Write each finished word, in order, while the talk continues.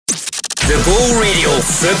The Go Radio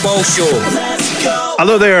Football Show. Let's go.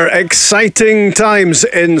 Hello there. Exciting times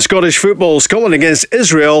in Scottish football. Scotland against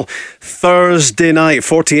Israel Thursday night,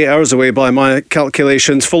 48 hours away by my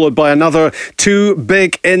calculations, followed by another two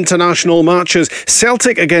big international matches.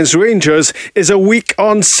 Celtic against Rangers is a week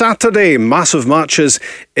on Saturday. Massive matches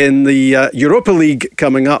in the Europa League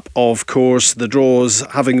coming up, of course, the draws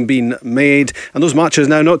having been made, and those matches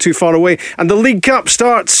now not too far away. And the League Cup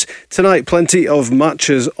starts tonight. Plenty of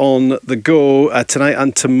matches on the go tonight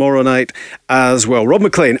and tomorrow night as well. Rob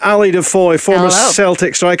Maclean, Ali DeFoy, former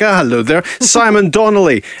Celtic striker. Hello there. Simon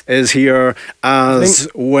Donnelly is here as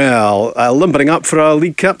well, limbering up for a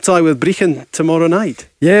League Cup tie with Brechin tomorrow night.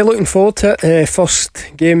 Yeah, looking forward to it.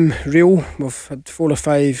 First game real. We've had 4 or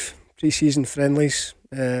 5 pre-season friendlies,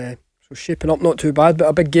 so shaping up not too bad, but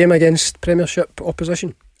a big game against Premiership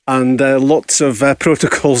opposition. And lots of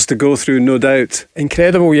protocols to go through, no doubt.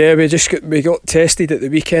 Incredible, yeah. We got tested at the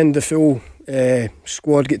weekend. The full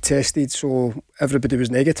squad got tested, so everybody was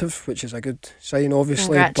negative, which is a good sign,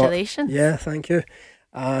 obviously. Congratulations. But, yeah, thank you.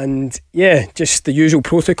 And yeah, just the usual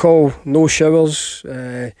protocol. No showers.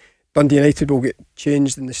 Dundee United will get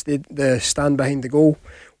changed in the stand behind the goal.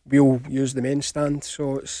 We'll use the main stand,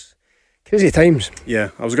 so it's crazy times. Yeah,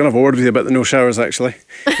 I was going to have a word with you about the no showers, actually.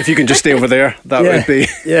 If you can just stay over there, that would be.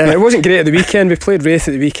 Yeah, it wasn't great at the weekend. We played Wraith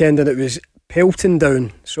at the weekend and it was pelting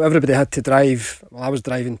down, so everybody had to drive. Well, I was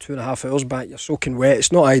driving 2.5 hours back. You're soaking wet.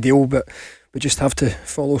 It's not ideal, but we just have to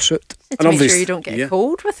follow suit. To make sure you don't get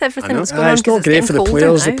cold with everything that's going on. It's not great for the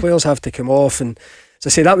players. The players have to come off, and as I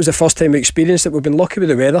say, that was the first time we experienced it. We've been lucky with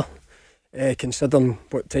the weather, considering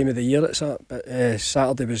what time of the year it's at, but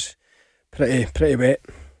Saturday was pretty wet.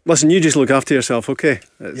 Listen, you just look after yourself, okay?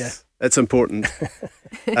 It's important.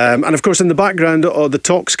 And of course, in the background are the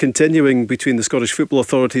talks continuing between the Scottish football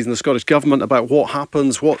authorities and the Scottish Government about what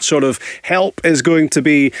happens, what sort of help is going to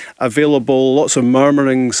be available. Lots of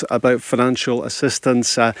murmurings about financial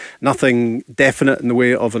assistance. Nothing definite in the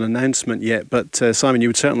way of an announcement yet, but Simon, you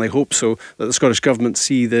would certainly hope so, that the Scottish Government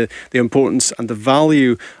see the importance and the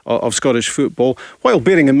value of Scottish football, while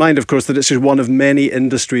bearing in mind, of course, that it's just one of many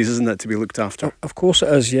industries, isn't it, to be looked after? Of course it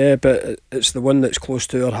is, yeah, but it's the one that's close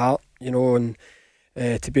to our heart, and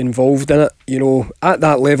to be involved in it, at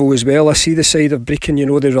that level as well. I see the side of Brechin,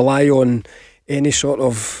 they rely on any sort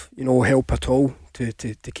of, help at all to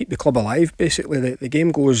keep the club alive, basically. The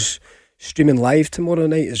game goes streaming live tomorrow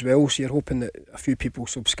night as well, so you're hoping that a few people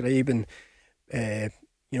subscribe and,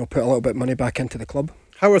 put a little bit of money back into the club.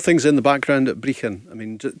 How are things in the background at Brechin? I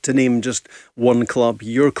mean, to name just one club,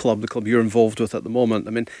 your club, the club you're involved with at the moment,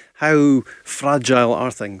 I mean, how fragile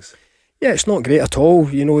are things? Yeah, it's not great at all.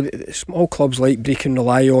 Small clubs like Brechin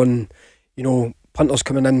rely on, punters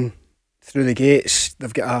coming in through the gates.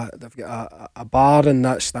 They've got a bar and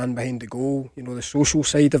that stand behind the goal. The social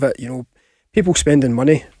side of it. People spending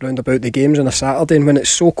money round about the games on a Saturday, and when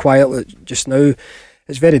it's so quiet just now,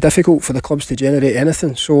 it's very difficult for the clubs to generate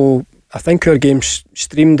anything. So I think our game's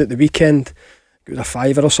streamed at the weekend. It was a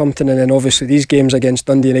 £5 or something, and then obviously these games against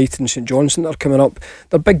Dundee United and St Johnstone are coming up.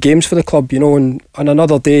 They're big games for the club, and on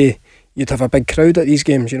another day you'd have a big crowd at these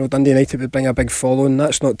games. Dundee United would bring a big following.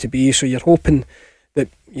 That's not to be, so you're hoping that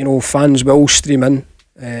fans will stream in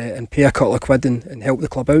and pay a couple of quid and help the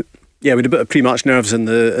club out. Yeah, we had a bit of pre-match nerves in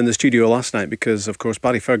the studio last night because, of course,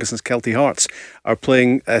 Barry Ferguson's Kelty Hearts are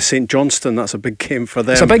playing St Johnstone. That's a big game for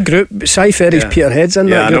them. It's a big group. Cy Ferry's Peterhead's in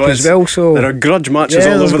that group as well. So there are grudge matches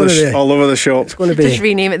all over the shop. It's going to be, just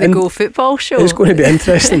rename it the Go Football Show. It's going to be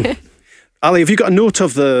interesting. Ali, have you got a note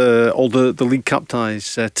of all the League Cup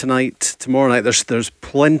ties tonight, tomorrow night? There's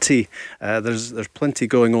plenty. There's plenty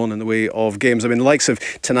going on in the way of games. I mean, the likes of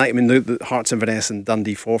tonight. I mean, the Hearts Inverness and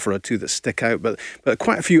Dundee Forfar are two that stick out, but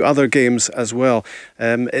quite a few other games as well.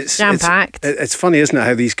 It's jam-packed. It's funny, isn't it,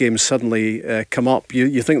 how these games suddenly come up?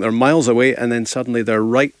 You think they're miles away, and then suddenly they're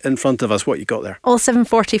right in front of us. What you got there? All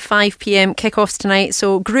 7:45 p.m. kickoffs tonight.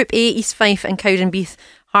 So Group A, East Fife and Cowdenbeath,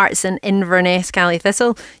 Hearts and Inverness, Cally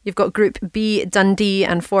Thistle. You've got Group B, Dundee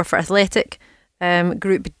and Forfar Athletic.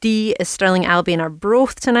 Group D is Stirling Albion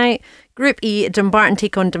Arbroath tonight. Group E, Dumbarton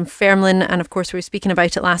take on Dunfermline, and of course we were speaking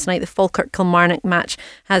about it last night. The Falkirk-Kilmarnock match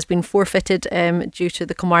has been forfeited due to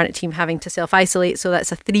the Kilmarnock team having to self-isolate, so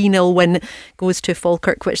that's a 3-0 win goes to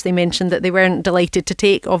Falkirk, which they mentioned that they weren't delighted to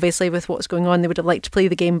take. Obviously with what's going on, they would have liked to play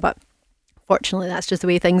the game, but fortunately, that's just the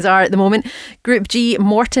way things are at the moment. Group G,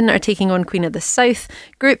 Morton are taking on Queen of the South.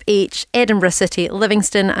 Group H, Edinburgh City,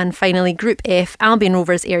 Livingston. And finally, Group F, Albion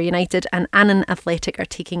Rovers, Ayr United and Annan Athletic are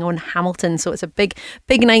taking on Hamilton. So it's a big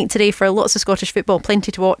night today for lots of Scottish football.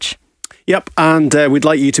 Plenty to watch. Yep, and we'd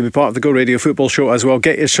like you to be part of the Go Radio Football Show as well.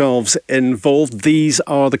 Get yourselves involved. These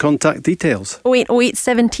are the contact details. 0808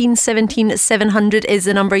 17 17 700 is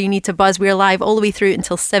the number you need to buzz. We're live all the way through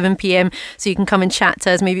until 7 p.m, so you can come and chat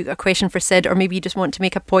to us. Maybe you've got a question for Sid, or maybe you just want to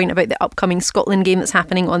make a point about the upcoming Scotland game that's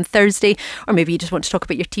happening on Thursday, or maybe you just want to talk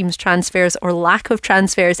about your team's transfers or lack of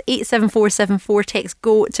transfers. 87474, text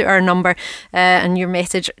GO to our number and your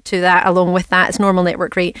message to that. Along with that, it's normal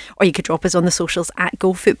network rate, or you could drop us on the socials at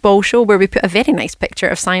Go Football Show, where we put a very nice picture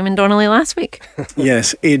of Simon Donnelly last week.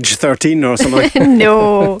 Yes, age 13 or something.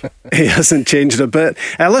 No. He hasn't changed a bit.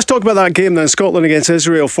 Let's talk about that game then. Scotland against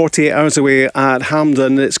Israel, 48 hours away at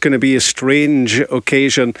Hampden. It's going to be a strange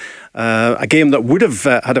occasion. A game that would have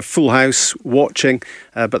had a full house watching,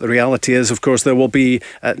 but the reality is, of course, there will be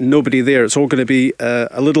nobody there. It's all going to be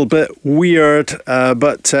a little bit weird,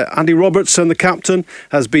 but Andy Robertson, the captain,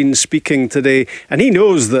 has been speaking today, and he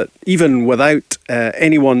knows that even without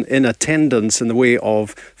anyone in attendance in the way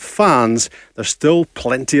of fans, there's still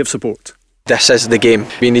plenty of support. This is the game.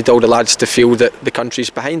 We need all the lads to feel that the country's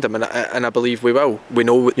behind them, and I believe we will. We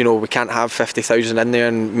know, we can't have 50,000 in there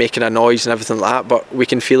and making a noise and everything like that, but we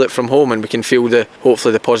can feel it from home, and we can feel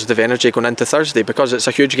hopefully the positive energy going into Thursday, because it's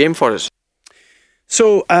a huge game for us.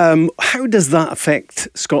 So how does that affect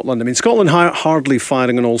Scotland? I mean, Scotland hardly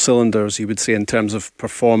firing on all cylinders, you would say, in terms of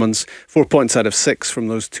performance. 4 points out of 6 from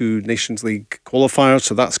those 2 Nations League qualifiers,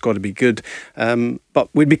 so that's got to be good. But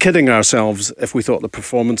we'd be kidding ourselves if we thought the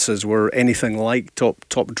performances were anything like top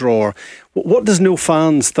drawer. What does no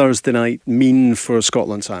fans Thursday night mean for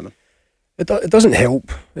Scotland, Simon? It doesn't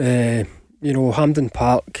help. Hampden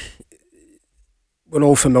Park, we're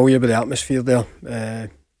all familiar with the atmosphere there.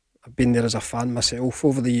 I've been there as a fan myself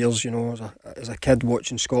over the years, as a kid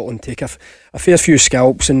watching Scotland take a fair few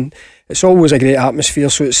scalps, and it's always a great atmosphere,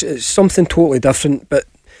 so it's something totally different. But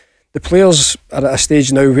the players are at a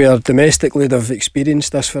stage now where domestically they've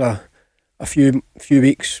experienced this for a few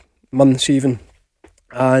weeks, months even,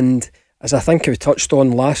 and as I think we touched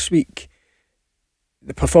on last week,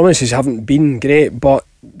 the performances haven't been great, but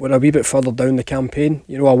we're a wee bit further down the campaign.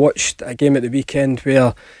 I watched a game at the weekend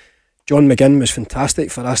where John McGinn was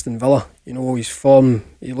fantastic for Aston Villa. His form,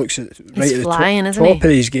 he looks right at the top of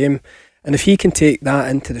his game. And if he can take that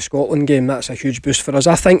into the Scotland game, that's a huge boost for us.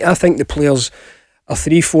 I think the players are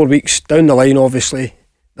 3-4 weeks down the line, obviously.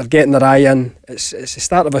 They're getting their eye in. It's the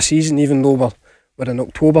start of a season, even though we're in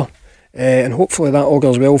October. And hopefully that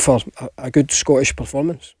augurs well for a good Scottish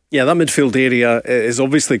performance. Yeah, that midfield area is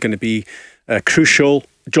obviously going to be crucial.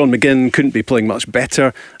 John McGinn couldn't be playing much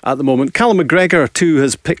better at the moment. Callum McGregor too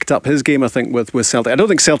has picked up his game, I think, with Celtic. I don't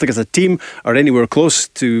think Celtic as a team are anywhere close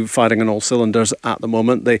to firing on all cylinders at the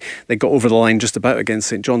moment. They got over the line just about against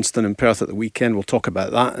St Johnstone in Perth at the weekend. We'll talk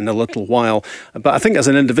about that in a little while. But I think as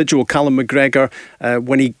an individual, Callum McGregor,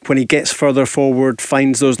 when he gets further forward,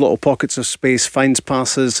 finds those little pockets of space, finds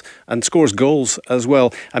passes and scores goals as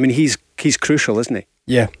well. I mean, he's crucial, isn't he?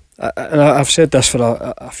 Yeah. And I've said this for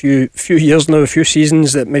a few years now, a few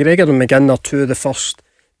seasons, that McGregor and McGinn are 2 of the first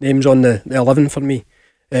names on the 11 for me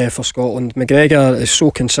for Scotland. McGregor is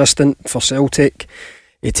so consistent for Celtic.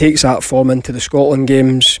 He takes that form into the Scotland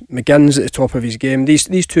games. McGinn's at the top of his game.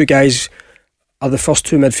 These 2 guys are the first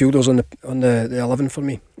 2 midfielders on the 11 for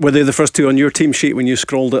me. Were they the first 2 on your team sheet when you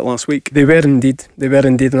scrolled it last week? They were indeed,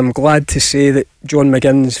 and I'm glad to say that John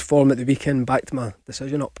McGinn's form at the weekend backed my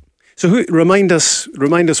decision up. So remind us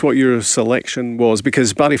what your selection was,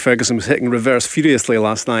 because Barry Ferguson was hitting reverse furiously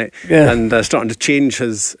last night and starting to change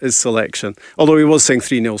his selection. Although he was saying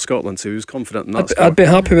 3-0 Scotland, so he was confident in that. I'd be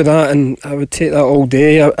happy with that, and I would take that all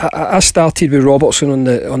day. I started with Robertson on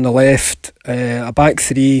the left, a back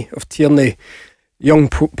 3 of Tierney, Young,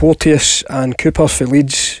 Porteous and Cooper for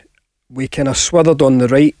Leeds. We kind of swithered on the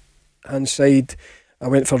right hand side. I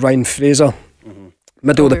went for Ryan Fraser. Mm-hmm.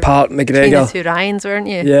 Middle of the park, McGregor. The 2 Ryans, weren't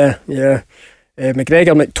you? Yeah.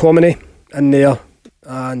 McGregor, McTominay in there,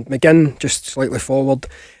 and McGinn just slightly forward,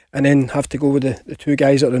 and then have to go with the 2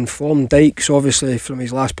 guys that are in form. Dykes, obviously, from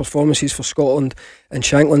his last performances for Scotland, and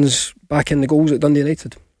Shankland's back in the goals at Dundee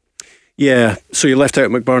United. Yeah, so you left out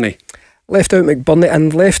McBurney. Left out McBurney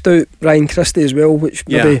and left out Ryan Christie as well, which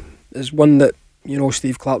maybe is one that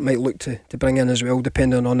Steve Clarke might look to bring in as well,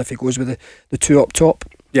 depending on if he goes with the 2 up top.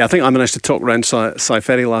 Yeah, I think I managed to talk around Cy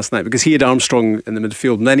Ferry last night, because he had Armstrong in the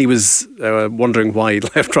midfield, and then he was wondering why he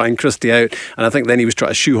left Ryan Christie out, and I think then he was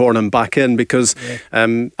trying to shoehorn him back in, because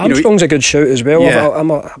Armstrong's a good shout as well. Yeah.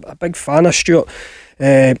 I'm a big fan of Stuart.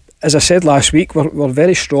 As I said last week, we're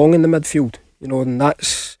very strong in the midfield, and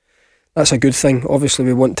that's a good thing. Obviously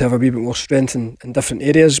we want to have a wee bit more strength in different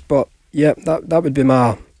areas, but yeah, that would be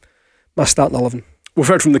my starting 11. We've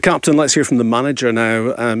heard from the captain. Let's hear from the manager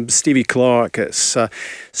now, Stevie Clarke. It's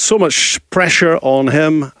so much pressure on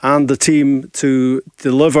him and the team to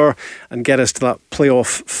deliver and get us to that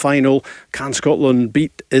playoff final. Can Scotland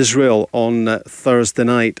beat Israel on Thursday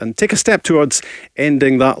night and take a step towards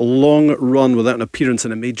ending that long run without an appearance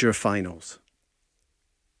in a major finals?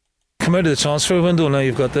 Come out of the transfer window, now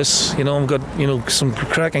you've got this, we've got, some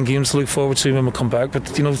cracking games to look forward to when we come back. But,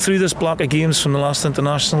 through this block of games from the last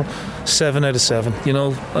international, 7 out of 7,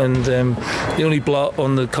 and the only blot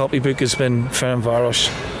on the copybook has been Ferencváros.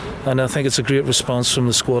 And I think it's a great response from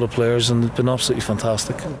the squad of players, and it's been absolutely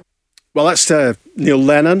fantastic. Well, that's Neil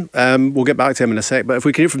Lennon. We'll get back to him in a sec. But if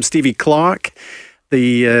we can hear from Stevie Clarke,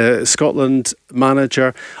 the Scotland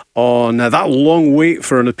manager, on that long wait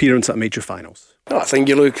for an appearance at major finals. I think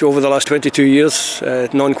you look over the last 22 years,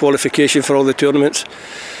 non-qualification for all the tournaments.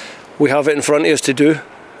 We have it in front of us to do.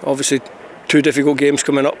 Obviously, 2 difficult games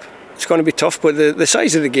coming up. It's going to be tough, but the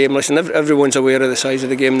size of the game, listen, everyone's aware of the size of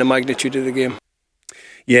the game, the magnitude of the game.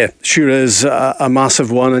 Yeah, sure is a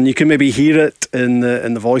massive one, and you can maybe hear it in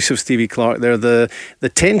the voice of Stevie Clarke there, the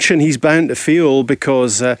tension he's bound to feel,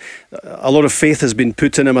 because a lot of faith has been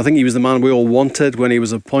put in him. I think he was the man we all wanted when he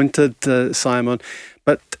was appointed, Simon.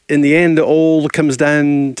 But in the end, it all comes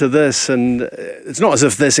down to this, and it's not as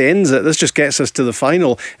if this ends it. This just gets us to the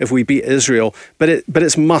final if we beat Israel. But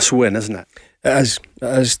it's must win, isn't it? It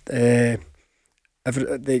is. The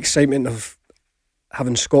excitement of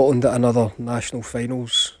having Scotland at another national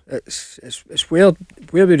finals. It's where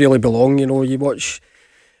we really belong. You watch.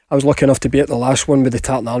 I was lucky enough to be at the last one with the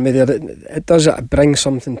Tartan Army there. It brings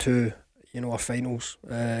something to our finals.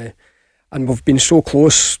 And we've been so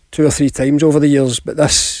close 2 or 3 times over the years, but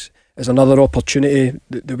this is another opportunity.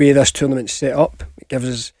 The way this tournament's set up, it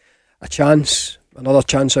gives us another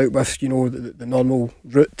chance out with the normal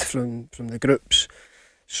route from the groups.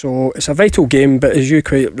 So it's a vital game, but as you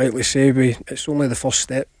quite rightly say, it's only the first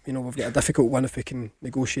step. We've got a difficult one if we can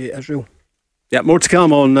negotiate Israel. Yeah, more to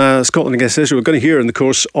come on Scotland against Israel. We're going to hear in the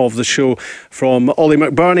course of the show from Ollie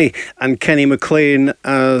McBurney and Kenny McLean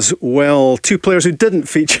as well. 2 players who didn't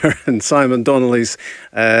feature in Simon Donnelly's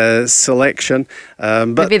selection. But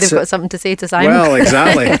maybe they've got something to say to Simon. Well,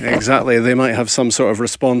 exactly. They might have some sort of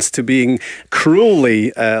response to being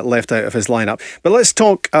cruelly left out of his lineup. But let's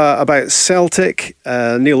talk about Celtic.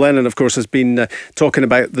 Neil Lennon, of course, has been talking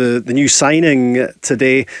about the new signing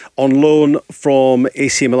today on loan from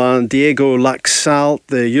AC Milan, Diego Laxalt,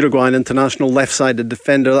 the Uruguayan international left-sided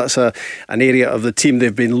defender. That's an area of the team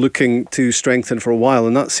they've been looking to strengthen for a while,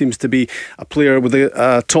 and that seems to be a player with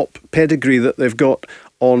a top pedigree that they've got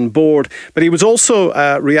on board. But he was also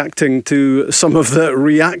reacting to some of the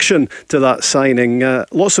reaction to that signing.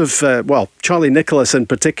 Lots of, Charlie Nicholas in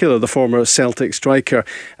particular, the former Celtic striker,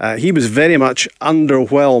 he was very much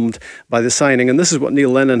underwhelmed by the signing, and this is what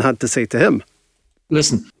Neil Lennon had to say to him.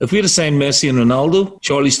 Listen, if we had signed Messi and Ronaldo,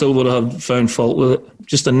 Charlie still would have found fault with it.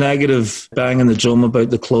 Just a negative bang in the drum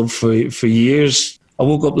about the club for years. I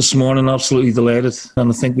woke up this morning absolutely delighted, and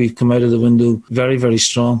I think we've come out of the window very, very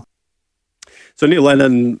strong. So Neil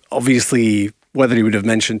Lennon, obviously, whether he would have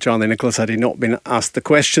mentioned Charlie Nicholas had he not been asked the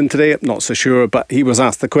question today, I'm not so sure, but he was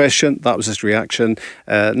asked the question. That was his reaction.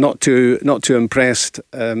 Not too impressed,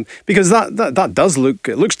 because that does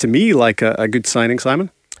looks to me like a good signing, Simon.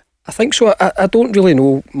 I think so. I don't really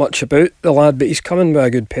know much about the lad, but he's coming with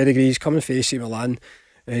a good pedigree. He's coming for AC Milan.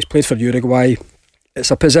 He's played for Uruguay.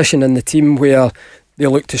 It's a position in the team where they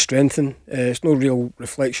look to strengthen. It's no real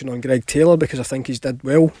reflection on Greg Taylor, because I think he's did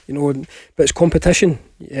well, but it's competition.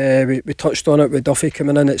 We touched on it with Duffy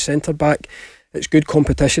coming in at centre back. It's good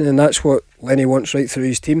competition, and that's what Lenny wants right through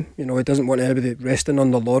his team. He doesn't want anybody resting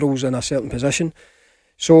on their laurels in a certain position.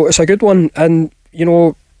 So it's a good one, and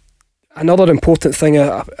another important thing,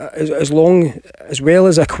 as well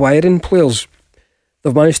as acquiring players,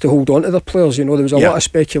 they've managed to hold on to their players. There was a lot of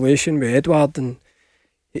speculation with Edouard, and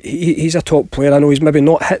he's a top player. I know he's maybe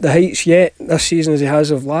not hit the heights yet this season as he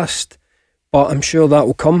has of last, but I'm sure that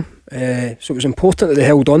will come. So it was important that they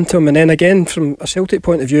held on to him. And then again, from a Celtic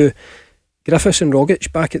point of view, Griffiths and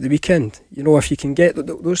Rogic back at the weekend. If you can get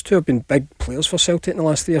those 2 have been big players for Celtic in the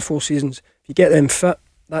last 3 or 4 seasons. If you get them fit,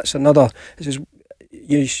 that's another.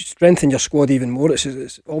 You strengthen your squad even more.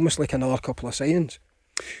 It's almost like another couple of signings.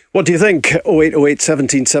 What do you think? 0808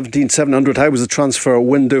 17 17 700. How was the transfer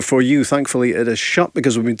window for you? Thankfully, it is shut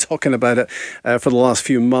because we've been talking about it for the last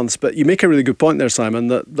few months. But you make a really good point there, Simon,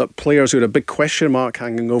 that players who had a big question mark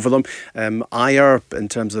hanging over them, Ayer in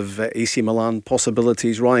terms of AC Milan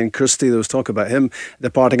possibilities, Ryan Christie, there was talk about him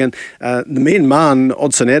departing. And the main man,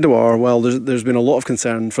 Odsonne Edouard, well, there's been a lot of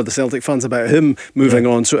concern for the Celtic fans about him moving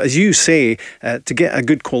on. So as you say, to get a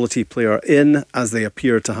good quality player in, as they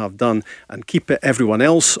appear to have done, and keep everyone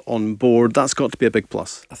else on board, that's got to be a big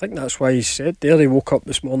plus. I think that's why he said there he woke up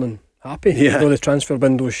this morning happy. Though the transfer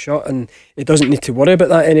window's shut, and he doesn't need to worry about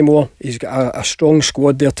that anymore. He's got a strong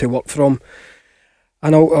squad there to work from,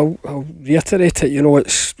 and I'll reiterate it,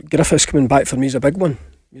 it's Griffiths coming back for me is a big one.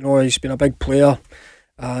 He's been a big player,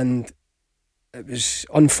 and it was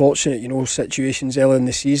unfortunate, situations earlier in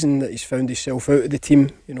the season that he's found himself out of the team,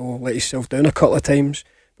 let himself down a couple of times,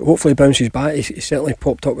 but hopefully he bounces back. He certainly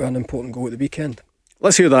popped up with an important goal at the weekend.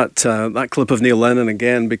 Let's hear that clip of Neil Lennon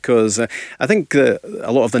again, because I think a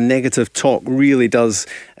lot of the negative talk really does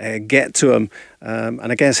get to him.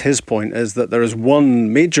 And I guess his point is that there is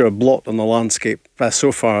one major blot on the landscape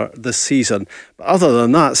so far this season. But other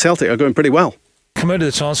than that, Celtic are going pretty well. Come out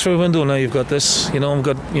of the transfer window now, you've got this, we've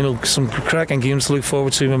got, some cracking games to look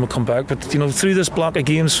forward to when we come back. But, through this block of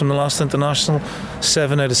games from the last international,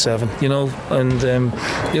 7 out of 7, and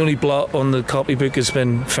the only blot on the copybook has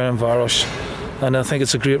been Ferencváros. And I think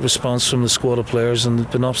it's a great response from the squad of players, and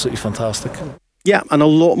it's been absolutely fantastic. Yeah, and a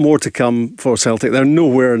lot more to come for Celtic. They're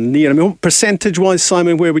nowhere near. Percentage-wise,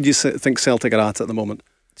 Simon, where would you think Celtic are at the moment?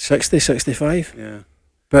 60, 65. Yeah.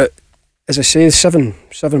 But as I say, seven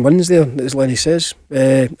wins there, as Lenny says.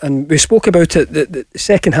 And we spoke about it, the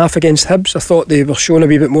second half against Hibs. I thought they were showing a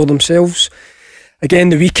wee bit more themselves. Again,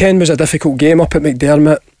 the weekend was a difficult game up at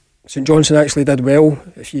McDermott. St Johnstone actually did well.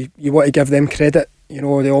 If you want to give them credit,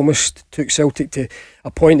 they almost took Celtic to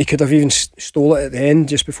a point. They could have even stole it at the end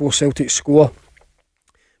just before Celtic score.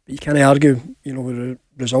 But you can't argue, with the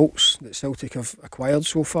results that Celtic have acquired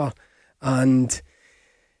so far. And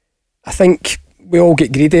I think we all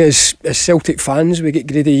get greedy as Celtic fans. We get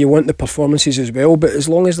greedy. You want the performances as well. But as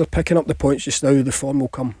long as they're picking up the points just now, the form will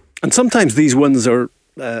come. And sometimes these wins are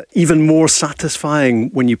even more satisfying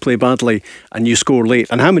when you play badly and you score late.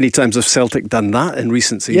 And how many times have Celtic done that in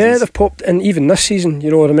recent seasons? Yeah, they've popped in even this season. I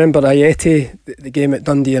remember Ayeti, the game at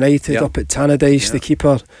Dundee United, up at Tannadice. The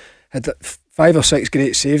keeper had 5 or 6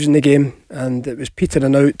 great saves in the game, and it was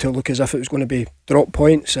petering out to look as if it was going to be drop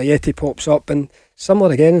points. Ayeti pops up, and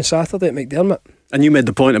similar again on Saturday at McDermott. And you made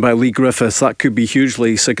the point about Lee Griffiths. That could be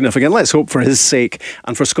hugely significant. Let's hope for his sake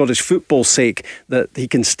and for Scottish football's sake that he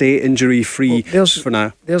can stay injury-free for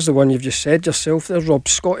now. There's the one you've just said yourself. There's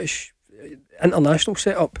Rob's Scottish international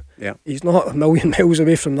setup. Yeah. He's not a million miles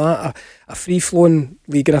away from that. A free-flowing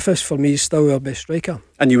Lee Griffiths, for me, is still our best striker.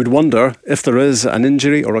 And you would wonder if there is an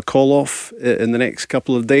injury or a call-off in the next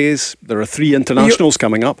couple of days. There are 3 internationals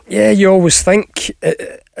coming up. Yeah, you always think...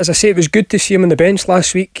 As I say, it was good to see him on the bench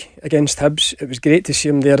last week against Hibs. It was great to see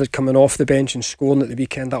him there coming off the bench and scoring at the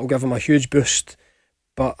weekend. That'll give him a huge boost.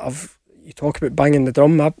 But you talk about banging the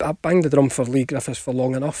drum. I've banged the drum for Lee Griffiths for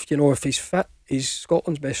long enough. If he's fit, he's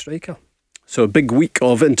Scotland's best striker. So a big week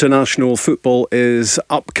of international football is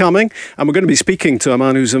upcoming, and we're going to be speaking to a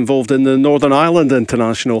man who's involved in the Northern Ireland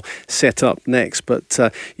international setup next. But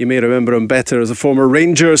you may remember him better as a former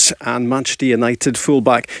Rangers and Manchester United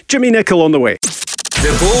fullback. Jimmy Nichol on the way.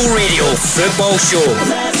 The Go Radio Football Show.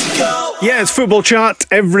 Let's go! Yeah, it's football chat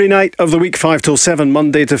every night of the week, 5 till 7,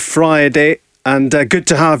 Monday to Friday. And good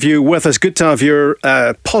to have you with us. Good to have your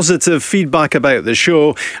positive feedback about the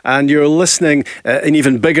show, and you're listening in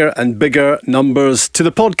even bigger and bigger numbers to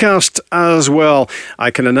the podcast as well.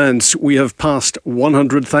 I can announce we have passed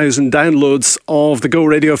 100,000 downloads of the Go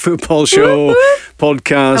Radio Football Show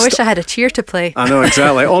podcast. I wish I had a cheer to play. I know,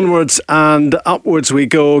 exactly. Onwards and upwards we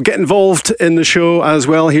go. Get involved in the show as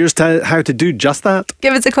well. Here's how to do just that.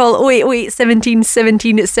 Give us a call 0808 17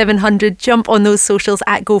 17 700. Jump on those socials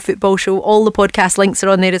at Go Football Show. All the podcast links are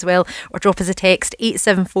on there as well, or drop us a text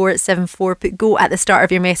 87474. Put Go at the start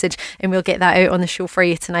of your message and we'll get that out on the show for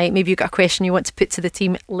you tonight. Maybe you've got a question you want to put to the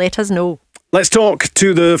team, let us know. Let's talk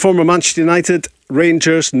to the former Manchester United,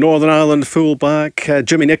 Rangers, Northern Ireland fullback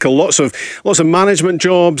Jimmy Nichol. Lots of management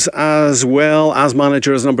jobs as well as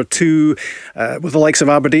manager as number 2 with the likes of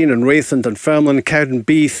Aberdeen and Wraith and Dunfermline,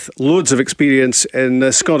 Cowdenbeath. Loads of experience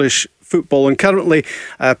in Scottish football, and currently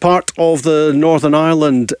part of the Northern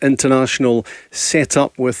Ireland international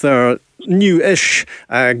set-up with their new-ish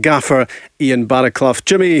gaffer Ian Barraclough.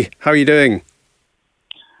 Jimmy, how are you doing?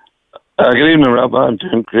 Good evening, Rob. I'm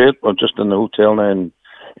doing great. We're just in the hotel now, in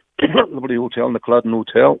the Hotel in the Culloden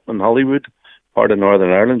Hotel in Hollywood. part of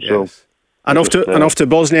Northern Ireland. Yes. So, and off to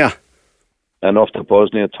Bosnia. And off to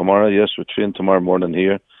Bosnia tomorrow. Yes, we train tomorrow morning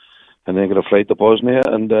here, and then get a flight to Bosnia,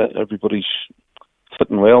 and everybody's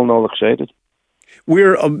fitting well and all excited.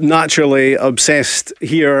 We're naturally obsessed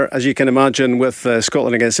here, as you can imagine, with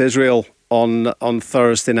Scotland against Israel on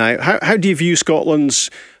Thursday night. How do you view Scotland's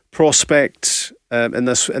prospects in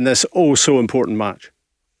this oh so important match?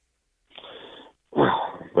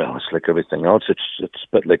 Well, it's like everything else. It's a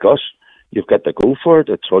bit like us. You've got to go for it.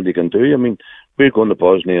 That's all you can do. I mean, we're going to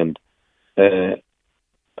Bosnia, and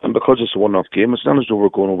because it's a one-off game, it's not as though we're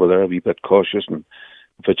going over there a wee bit cautious, and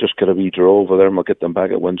if I just get a wee draw over there and we'll get them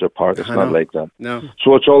back at Windsor Park. It's not like that. No.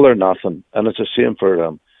 So it's all or nothing, and it's the same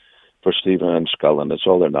for Stephen and Scotland. It's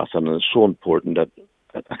all or nothing, and it's so important that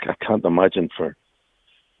I can't imagine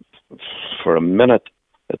for a minute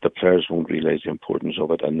that the players won't realise the importance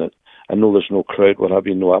of it, and that I know there's no crowd, what have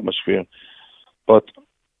you, no atmosphere, but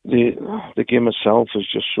the game itself is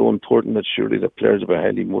just so important that surely the players will be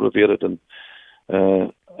highly motivated, and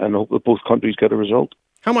hope that both countries get a result.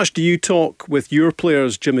 How much do you talk with your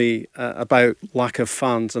players, Jimmy, about lack of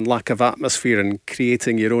fans and lack of atmosphere and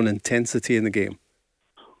creating your own intensity in the game?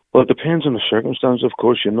 Well, it depends on the circumstance, of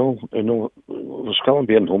course. You know, with Scotland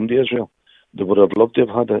being home to Israel, they would have loved to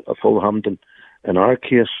have had a full Hampden. In our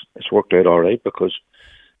case, it's worked out all right because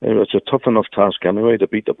it's a tough enough task anyway to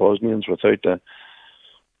beat the Bosnians without a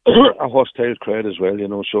hostile crowd as well,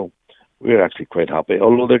 so we're actually quite happy.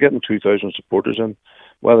 Although they're getting 2,000 supporters in,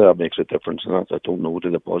 whether that makes a difference or not, I don't know. To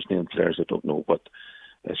the Bosnian players, I don't know, but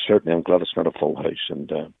certainly I'm glad it's not a full house.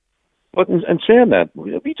 And but in saying that,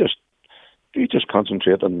 we just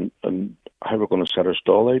concentrate on how we're going to set our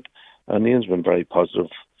stall out. And Ian's been very positive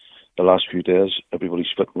the last few days.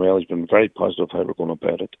 Everybody's fitting well. He's been very positive how we're going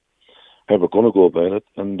about it, how we're going to go about it.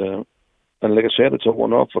 And like I said, it's a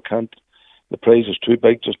one-off. The prize is too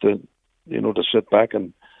big just to sit back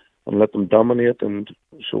and let them dominate. And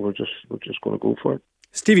so we're just going to go for it.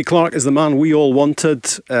 Stevie Clarke is the man we all wanted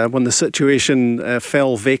when the situation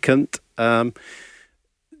fell vacant. Do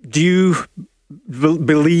you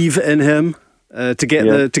believe in him to get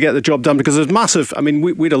the job done? Because there's massive. I mean,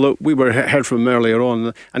 we heard from him earlier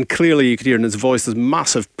on, and clearly you could hear in his voice there's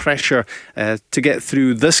massive pressure to get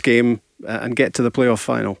through this game and get to the playoff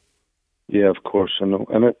final. Yeah, of course, I know,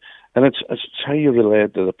 and it's how you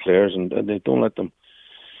relate to the players, and they don't let them.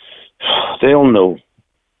 They all know,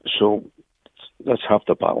 so that's half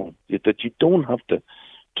the battle. That you don't have to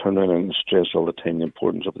turn around and stress all the time the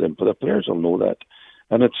importance of them, but the players will know that,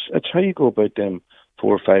 and it's how you go about them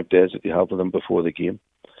 4 or 5 days that you have with them before the game.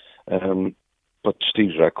 But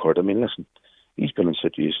Steve's record, I mean, listen, he's been in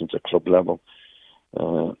situations at club level,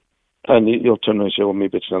 and you'll turn around and say, well,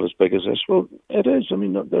 maybe it's not as big as this. Well, it is. I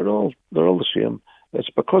mean, they're all the same. It's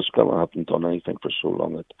because Scotland haven't done anything for so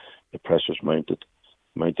long that the pressure's mounted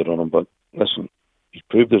on him. But listen, he's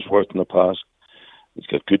proved his worth in the past. He's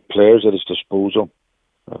got good players at his disposal,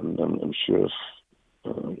 and I'm sure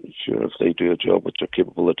if they do a job which they're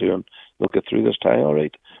capable of doing, they'll get through this tie all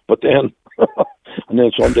right. But then, and then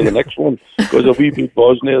it's on to the next one, because if we beat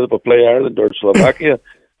Bosnia, they'll play Ireland or Slovakia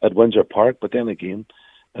at Windsor Park. But then again,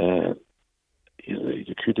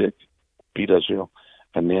 you could beat Israel,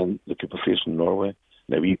 and then they could be facing Norway.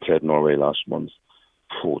 Now, we played Norway last month.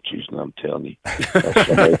 Oh, jeez, and I'm telling you, that's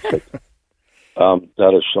some outfit.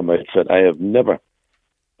 That is some outfit. I have never,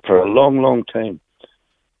 for a long, long time,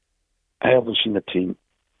 I haven't seen a team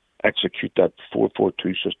execute that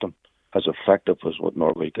 4-4-2 system as effective as what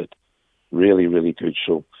Norway did. Really, really good.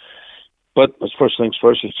 So, but as first things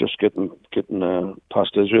first, it's just getting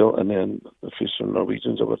past Israel and then facing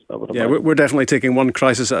Norwegians. I would yeah, imagine. we're definitely taking one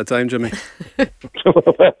crisis at a time, Jimmy.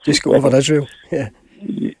 Just go over Israel. Yeah.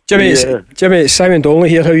 Jimmy, it's Simon Donnelly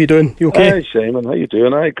here. How you doing? You okay? Hi, Simon. How you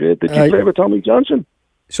doing? Hi, great. Did you play with Tommy Johnson?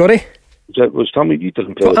 Sorry? Was Tommy? You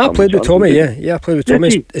didn't play with Tommy? I played with Tommy. Yeah, I played with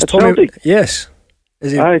Tommy. Is Tommy? Celtic? Yes.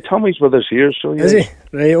 Is he? Aye, Tommy's with us here. So yeah. Is he?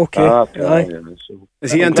 Right. Okay. Aye. Yeah, so.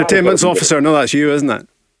 Is he entertainment's officer? No, that's you, isn't it?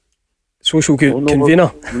 Social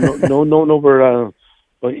convener. No,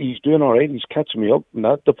 but he's doing all right. He's catching me up in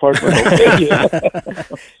that department.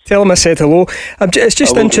 Tell him I said hello. It's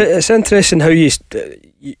just it's interesting how you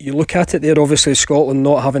look at it there. Obviously, Scotland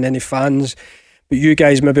not having any fans, but you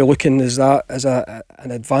guys maybe looking as that as an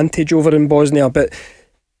advantage over in Bosnia. But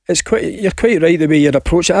you're quite right the way you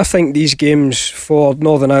approach it. I think these games for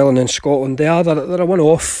Northern Ireland and Scotland they're a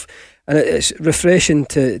one-off. And it's refreshing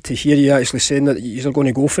to hear you actually saying that you're going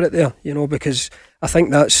to go for it there, because I think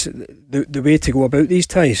that's the way to go about these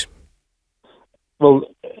ties. Well,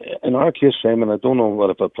 in our case, Simon, I don't know what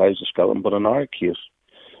if it applies to Scotland, but in our case,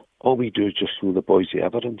 all we do is just show the boys the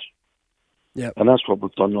evidence. Yep. And that's what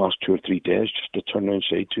we've done the last 2 or 3 days, just to turn around and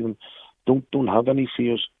say to them, don't have any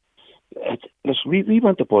fears. Listen, we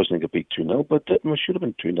went to Bosnia and got beat 2-0, but we should have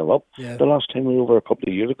been 2-0 up the last time we were over a couple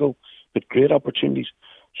of years ago, with great opportunities.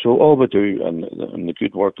 So all we do, and the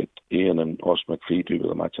good work that Ian and Os McPhee do with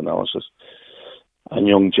the match analysis, and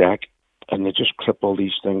young Jack, and they just clip all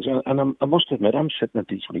these things. And I must admit, I'm sitting at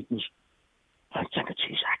these meetings, and I'm thinking,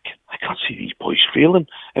 geez, I can't see these boys feeling.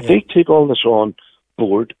 If they take all this on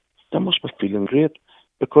board, they must be feeling great,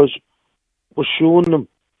 because we're showing them,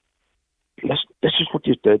 listen, this is what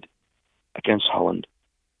you did against Holland,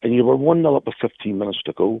 and you were 1-0 up with 15 minutes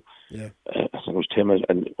to go. I think it was 10 minutes,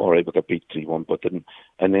 and all right, we got beat 3-1, but didn't.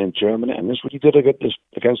 And then Germany, and this is what you did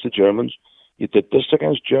against the Germans. You did this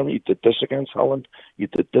against Germany, you did this against Holland, you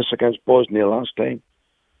did this against Bosnia last time.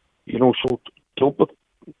 So don't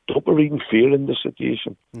be reading fear in this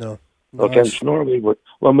situation. No, against Norway,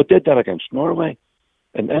 we did that against Norway.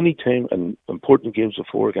 And any time in important games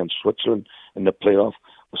before against Switzerland in the playoff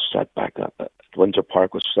was set back at Windsor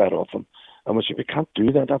Park, was set off them. And we said, we can't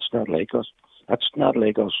do that. That's not like us. That's not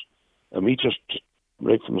like us. And we just,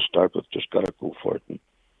 right from the start, we've just got to go for it.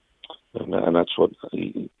 And that's what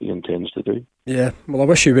he intends to do. Yeah, well, I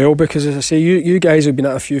wish you well, because as I say, you guys have been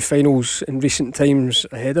at a few finals in recent times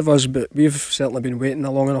ahead of us, but we've certainly been waiting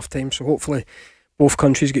a long enough time, so hopefully both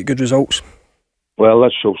countries get good results. Well,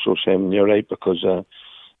 let's hope so, Simon. You're right, because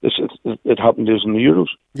it happened to us in the Euros.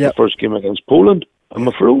 The first game against Poland, and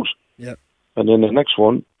we froze. And then the next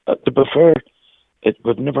one, to be fair,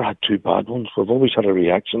 we've never had 2 bad ones. We've always had a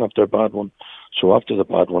reaction after a bad one. So after the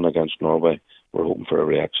bad one against Norway, we're hoping for a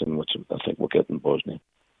reaction, which I think we'll get in Bosnia.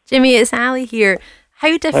 Jimmy, it's Ali here.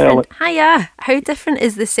 How different? How different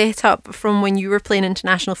is the setup from when you were playing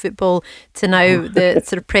international football to now? The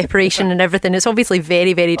sort of preparation and everything. It's obviously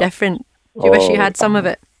very, very different. Do you wish you had some of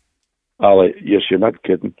it? Ali, yes, you're not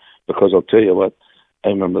kidding. Because I'll tell you what, I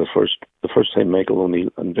remember the first time Michael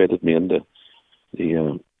O'Neill invited me into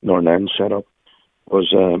the Northern Ireland setup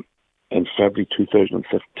was in February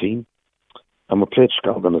 2015, and we played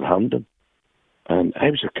Scotland at Hampden, and I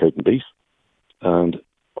was at Cowdenbeath, and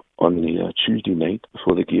on the Tuesday night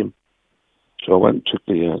before the game, so I went and took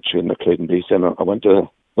the train to Cowdenbeath, and I went to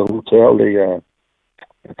the hotel, the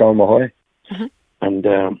Dalmahoy, and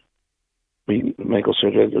Michael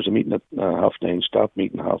said, there's a meeting at 9:30, staff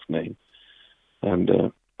meeting at 9:30,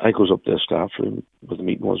 and I goes up to the staff room where the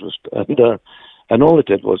meeting was, and all it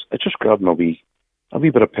did was I just grabbed a wee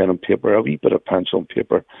bit of pen and paper, a wee bit of pencil and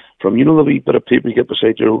paper from, the wee bit of paper you get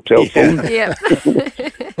beside your hotel phone. Yeah.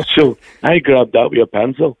 So I grabbed that with a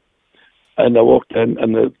pencil, and I walked in,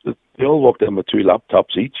 and they all walked in with 2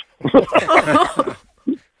 laptops each.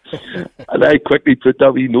 And I quickly put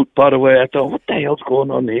that wee notepad away. I thought, what the hell's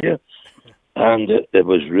going on here? And it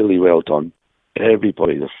was really well done.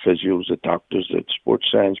 Everybody, the physios, the doctors, the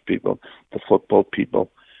sports science people, the football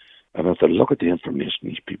people. And if they look at the information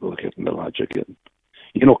these people are getting, the lads are getting.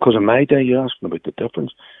 Because in my day, you're asking about the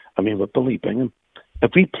difference. I mean, with Billy Bingham,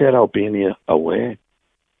 if we played Albania away,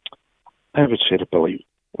 I would say to Billy,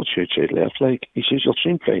 what's your outside left like? He says, you'll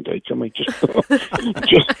soon find out. I might just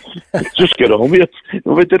get on with it.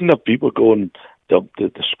 We didn't have people going the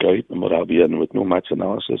scout and what have you, and with no match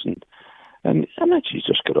analysis, and actually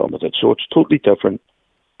just get on with it. So it's totally different,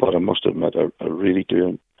 but I must admit, I really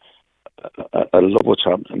do. I love what's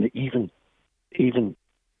happening. And even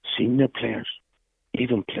senior players,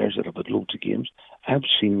 even players that have had loads of games, I've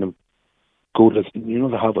seen them go to,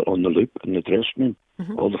 they have it on the loop in the dressing room,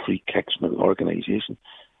 all the free kicks and the organisation.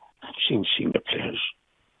 I've seen senior players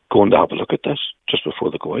going to have a look at this just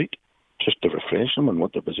before they go out, just to refresh them and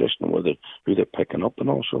what their position and who they're picking up, and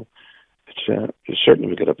also it's certainly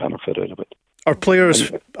we get a benefit out of it. Are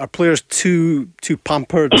players too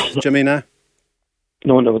pampered, Jimmy, now?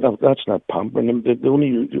 No, that's not pampering. The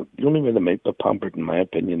only way they might be pampered, in my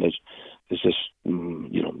opinion, is this,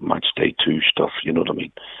 match day 2 stuff. You know what I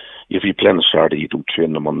mean? If you play on a Saturday, you don't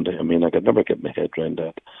train on Monday. I mean, I could never get my head around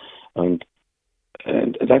that, and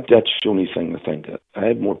that's the only thing I think. I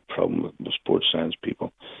have more problem with sports science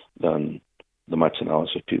people than the match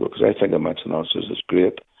analysis people, because I think the match analysis is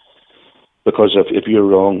great. Because if you're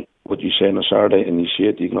wrong, what you say on a Saturday and you see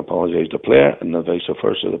it, you can apologise to the player, and the vice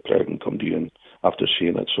versa, the player can come to you after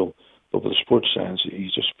seeing it. So, but with sports science, you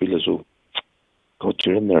just feel as though, God,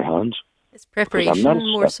 you're in their hands. It's preparation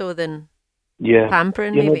more so than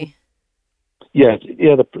pampering, maybe. Yeah.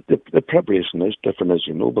 The preparation is different, as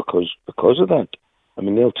you know, because of that. I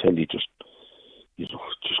mean, they'll tell you just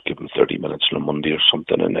give them 30 minutes on a Monday or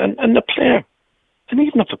something, and the player, and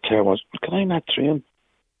even if the player wants, can I not train?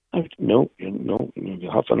 No,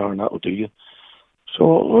 half an hour and that will do you.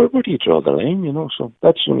 So where do you draw the line, you know? So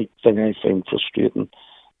that's the only thing I find frustrating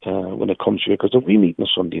when it comes here. Because if we meet on a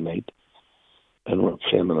Sunday night and we're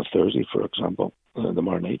playing on a Thursday, for example,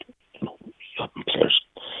 tomorrow night, you know, you have players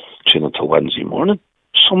training until Wednesday morning.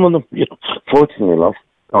 Some of them, you know, fortunately enough,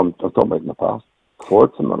 I've done it in the past.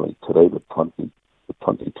 Fortunately, today with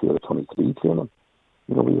 22 or 23 training,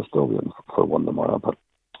 you know, we were still waiting for one tomorrow. But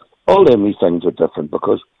all them these things are different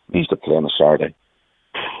because we used to play on a Saturday,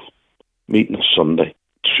 meeting a Sunday,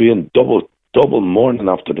 train double morning,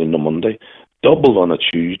 afternoon on Monday, double on a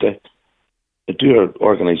Tuesday, do our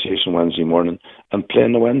organisation Wednesday morning, and play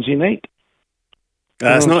on the Wednesday night.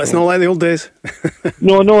 It's not like the old days.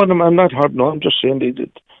 No, I'm not hard. No, I'm just saying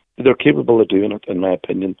they're capable of doing it, in my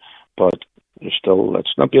opinion. But they're still,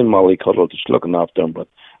 it's not being mollycoddled, it's looking after them, but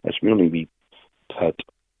it's really wee pet,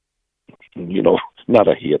 you know, not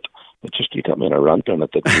a hate. It's just you got me in a rant on it.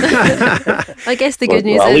 I guess the good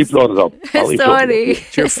news is... Ali brought it up. Sorry.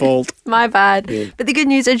 It's your fault. My bad. Yeah. But the good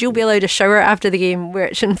news is you'll be allowed a shower after the game,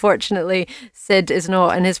 which unfortunately Sid is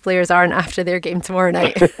not, and his players aren't after their game tomorrow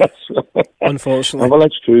night. Unfortunately. Well,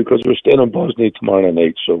 that's true, because we're staying in Bosnia tomorrow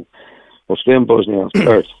night, so we'll stay in Bosnia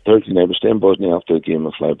after Thursday night. We'll stay in Bosnia after the game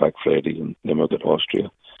and fly back Friday, and then we'll get Austria.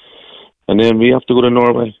 And then we have to go to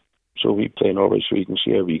Norway. So we play Norway, so you can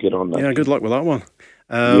see how we get on that. Yeah, good luck with that one.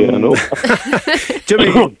 Yeah, I know.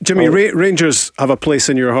 Jimmy, Rangers have a place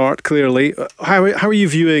in your heart, clearly. How are you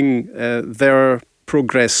viewing their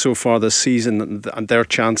progress so far this season and their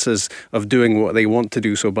chances of doing what they want to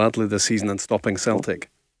do so badly this season and stopping Celtic?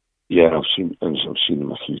 Yeah, I've seen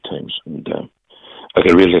them a few times, and I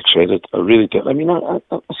get really excited. I really did. I mean, I've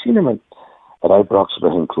seen them at Ibrox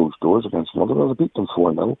behind closed doors against Motherwell. I beat them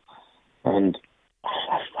 4-0, and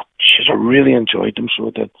I really enjoyed them.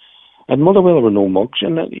 So that, and Motherwell were no mugs,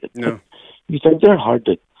 and no. You think they're hard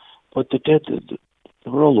to, but they did. They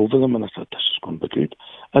were all over them, and I thought this is going to be good.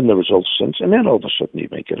 And the results since, and then all of a sudden you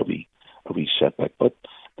might get a wee setback. But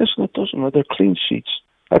listen, it doesn't matter. They're clean sheets.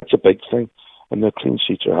 That's a big thing. And their clean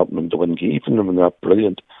sheets are helping them to win games. Even when they're not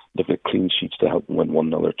brilliant, they've got clean sheets to help them win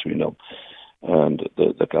 1-0 or 2-0. And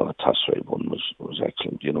the Galatasaray one was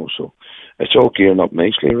excellent, you know. So it's all gearing up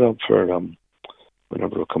nicely, Rob, for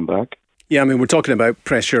whenever we come back. Yeah, I mean, we're talking about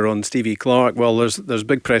pressure on Stevie Clarke. Well, there's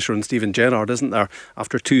big pressure on Steven Gerrard, isn't there?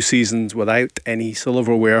 After 2 seasons without any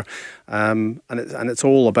silverware, and it's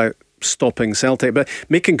all about stopping Celtic, but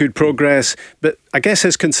making good progress. But I guess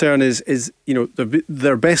his concern is you know,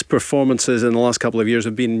 their best performances in the last couple of years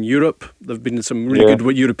have been in Europe. There've been some really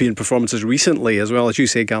good European performances recently, as well as you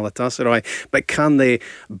say, Galatasaray. But can they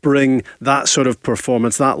bring that sort of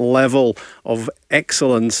performance, that level of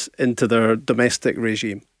excellence, into their domestic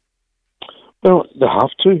regime? Well, they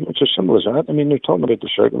have to. It's as simple as that. I mean, they're talking about the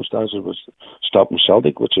circumstances with stopping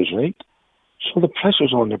Celtic, which is right. So the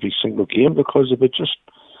pressure's on every single game, because if it just...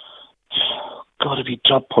 God, if you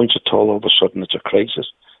drop points at all, of a sudden it's a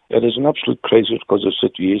crisis. It is an absolute crisis because of the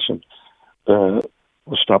situation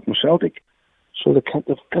with stopping Celtic. So the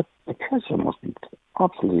pressure must be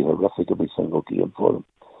absolutely horrific every single game for them.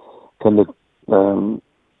 Can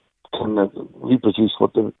they reproduce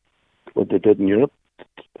what they did in Europe?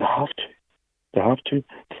 They have to. They have to.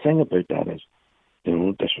 The thing about that is, you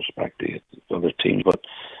know, disrespect the other teams, but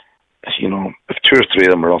you know, if 2 or 3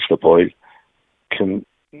 of them are off the boil, can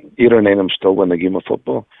 8 or 9 of them still win a game of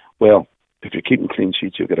football? Well, if you're keeping clean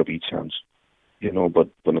sheets, you'll get a wee chance, you know. But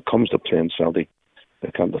when it comes to playing Celtic,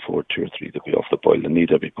 they can't afford 2 or 3 to be off the boil. They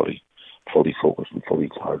need everybody fully focused and fully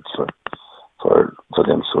hard for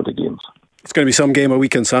them sort of games. It's going to be some game a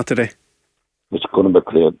week on Saturday. It's going to be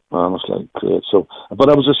great, honestly, great. So, but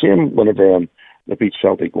I was the same whenever they beat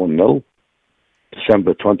Celtic 1-0,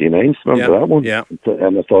 December 29th. Remember that one? Yeah.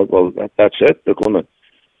 And I thought, well, that's it. That's going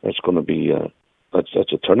to be. That's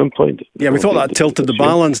a turning point. Yeah, we thought that tilted the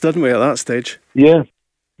balance, didn't we, at that stage? Yeah,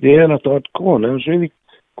 and I thought, go on, I was really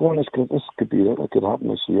going, this could be it. It could happen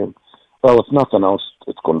this year. Well, if nothing else,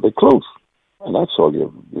 it's going to be close. And that's all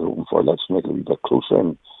you're hoping for. Let's make it a wee bit closer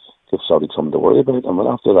and give Celtic something to worry about. And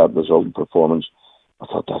after that result and performance, I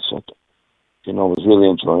thought, that's it. You know, I was really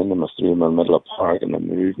enjoying them. I was in the middle of the park and the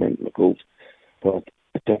movement and the goals. But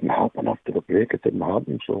it didn't happen after the break. It didn't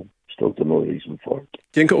happen, so still no reason for it. Do you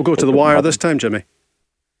think it'll go to the wire this time, Jimmy?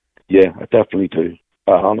 Yeah, I definitely do.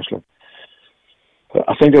 Honestly,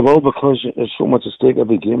 I think it will, because there's so much at stake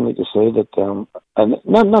every game, like you say. That and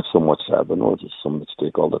not so much that, but no, there's some at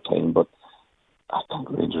stake all the time. But I think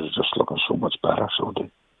Rangers are just looking so much better. So do.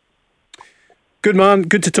 Good man,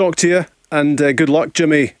 good to talk to you, and good luck,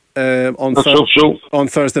 Jimmy, on Let's hope so. on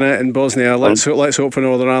Thursday night in Bosnia. Let's hope for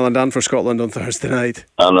Northern Ireland and for Scotland on Thursday night.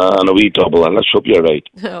 And a wee double, and let's hope you're right.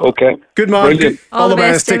 Oh. Okay. Good man. Brilliant. All the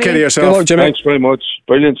best. Take care of yourself. Good luck, Jimmy. Thanks very much.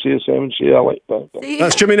 Brilliant. See you, Simon. See you, Ali. Bye. See you.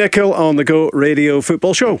 That's Jimmy Nichol on the Go Radio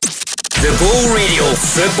Football Show. The Go Radio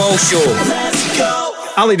Football Show. Let's go.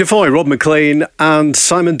 Ali DeFoy, Rob Maclean and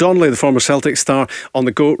Simon Donnelly, the former Celtic star, on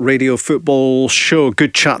the Go Radio Football Show.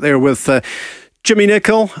 Good chat there with Jimmy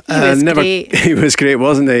Nichol. Great. He was great,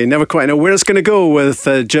 wasn't he? Never quite know where it's going to go with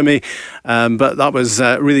Jimmy, but that was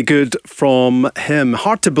really good from him.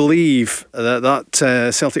 Hard to believe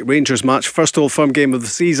that Celtic Rangers match, first Old Firm game of the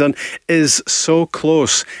season, is so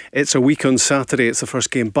close. It's a week on Saturday. It's the first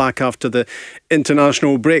game back after the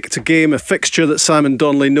international break. It's a fixture that Simon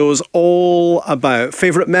Donnelly knows all about.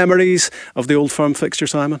 Favourite memories of the Old Firm fixture,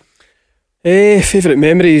 Simon? Favourite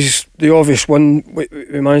memories, the obvious one, we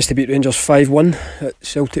managed to beat Rangers 5-1 at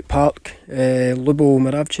Celtic Park. Lubo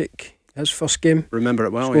Moravcik, his first game. Remember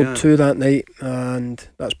it well, Scored 2 that night, and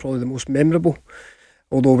that's probably the most memorable.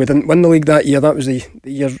 Although we didn't win the league that year, that was the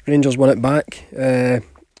year Rangers won it back. We had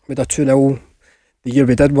a 2-0 the year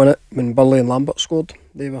we did win it, when Burley and Lambert scored.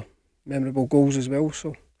 They were memorable goals as well,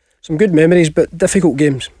 so some good memories, but difficult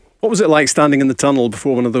games. What was it like standing in the tunnel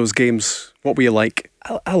before one of those games? What were you like?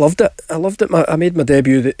 I loved it. I made my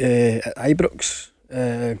debut at Ibrox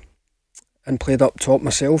and played up top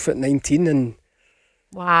myself at 19, and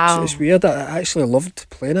Wow. it's weird. I actually loved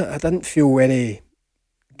playing it. I didn't feel any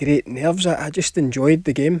great nerves. I just enjoyed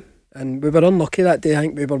the game, and we were unlucky that day. I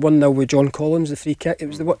think we were 1-0 with John Collins, the free kick. It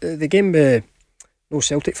was the game with no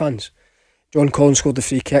Celtic fans. John Collins scored the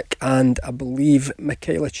free kick, and I believe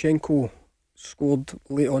Mikhailichenko scored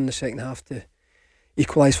late on in the second half to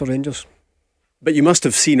equalise for Rangers. But you must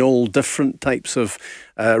have seen all different types of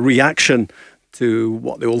reaction to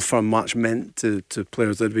what the Old Firm match meant to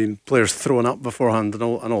players. There'd been players thrown up beforehand and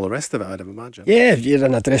all the rest of it, I'd imagine. Yeah, you're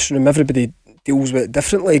in a dressing room, everybody deals with it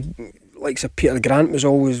differently. Like Peter Grant was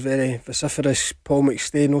always very vociferous, Paul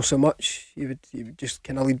McStay not so much. He would just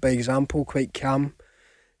kind of lead by example, quite calm.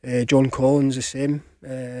 John Collins the same.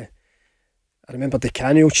 I remember Di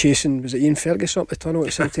Canio chasing, was it Ian Ferguson up the tunnel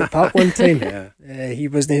at Celtic Park one time? Yeah. He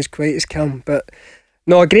wasn't as quite as calm, but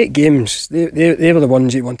no, great games. They were the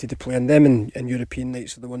ones you wanted to play, and them and European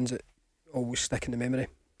nights are the ones that always stick in the memory.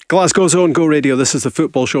 Glasgow's own Go Radio, this is the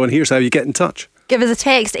Football Show, and here's how you get in touch. Give us a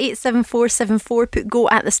text, 87474, put Go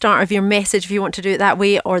at the start of your message if you want to do it that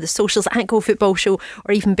way, or the socials at Go Football Show,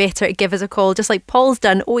 or even better, give us a call, just like Paul's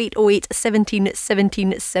done, 0808 17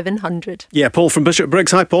 17 700. Yeah, Paul from Bishop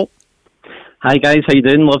Briggs. Hi, Paul. Hi guys, how you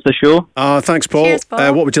doing? Love the show. Thanks, Paul. Cheers,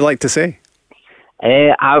 Paul. What would you like to say?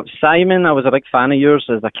 Simon, I was a big fan of yours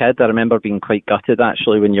as a kid. I remember being quite gutted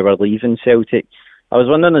actually when you were leaving Celtic. I was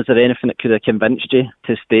wondering, is there anything that could have convinced you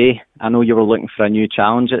to stay? I know you were looking for a new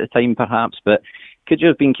challenge at the time perhaps, but could you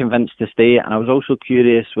have been convinced to stay? And I was also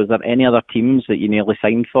curious, was there any other teams that you nearly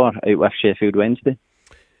signed for out with Sheffield Wednesday?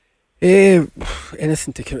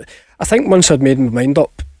 Anything to... I think once I'd made my mind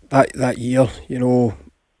up that year,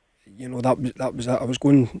 that was it. I was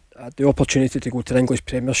going. I had the opportunity to go to the English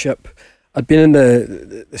Premiership. I'd been in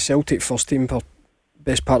the Celtic first team for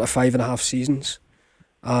best part of 5.5 seasons,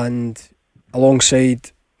 and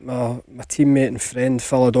alongside my teammate and friend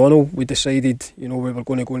Phil O'Donnell, we decided we were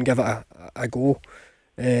going to go and give it a go.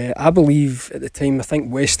 I believe at the time, I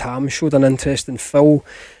think West Ham showed an interest in Phil,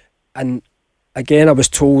 and again I was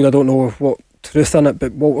told, I don't know what truth in it,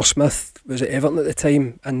 but Walter Smith was at Everton at the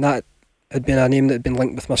time, and that had been a name that had been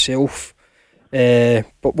linked with myself.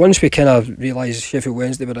 But once we kind of realised Sheffield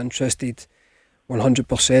Wednesday were interested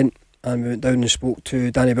 100%, and we went down and spoke to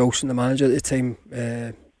Danny Wilson, the manager at the time,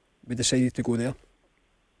 we decided to go there.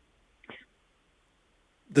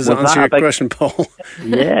 Does that answer your question, Paul?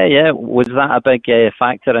 Yeah. Was that a big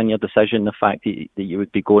factor in your decision, the fact that you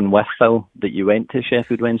would be going with Phil, that you went to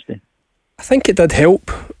Sheffield Wednesday? I think it did help.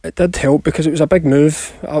 It did help because it was a big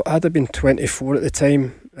move. I'd been 24 at the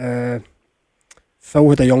time. Phil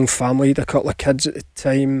had a young family, had a couple of kids at the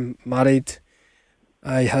time, married.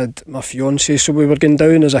 I had my fiancée, so we were going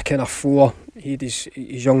down as a kind of four. He had his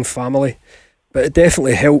young family. But it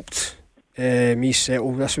definitely helped me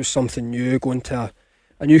settle. This was something new, going to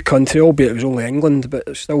a new country, albeit it was only England, but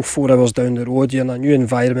it's still 4 hours down the road. You're in a new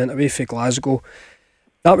environment, away from Glasgow.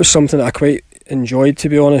 That was something that I quite enjoyed, to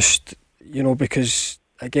be honest, because,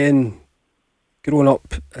 again, growing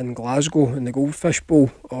up in Glasgow in the Goldfish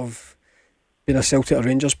Bowl of being a Celtic or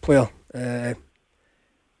Rangers player,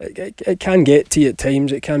 it can get to you at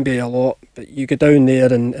times. It can be a lot, but you go down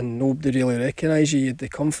there and nobody really recognise you. You had the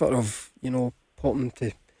comfort of popping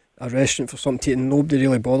to a restaurant for something to eat and nobody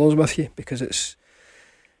really bothers with you, because it's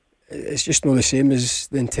it's just not the same as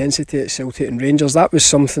the intensity at Celtic and Rangers. That was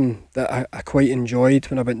something that I quite enjoyed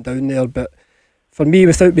when I went down there. But for me,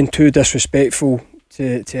 without being too disrespectful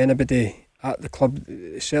to anybody at the club,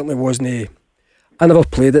 it certainly wasn't. I never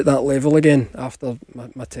played at that level again after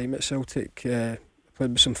my time at Celtic. I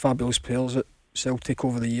played with some fabulous players at Celtic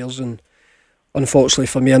over the years, and unfortunately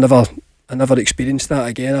for me, I never experienced that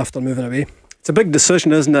again after moving away. It's a big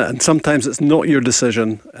decision, isn't it? And sometimes it's not your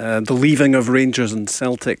decision, the leaving of Rangers and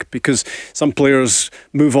Celtic, because some players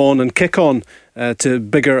move on and kick on to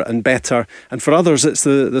bigger and better, and for others it's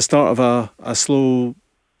the start of a slow,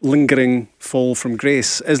 lingering fall from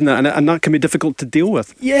grace, isn't it? And that can be difficult to deal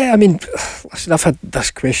with. Yeah, I mean, listen, I've had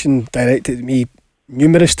this question directed at me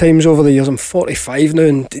numerous times over the years. I'm 45 now,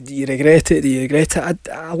 and do you regret it? Do you regret it?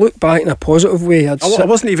 I look back in a positive way. I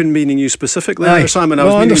wasn't even meaning you specifically there, Simon. I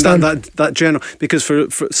was meaning that general, because for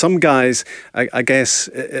some guys, I guess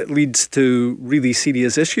it leads to really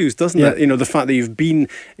serious issues, doesn't it? You know, the fact that you've been,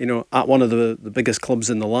 you know, at one of the biggest clubs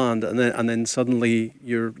in the land, and then suddenly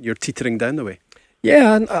you're teetering down the way.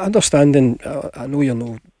 Yeah, I understand, and I know you're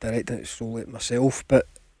not directing it solely at myself, but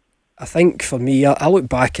I think for me, I look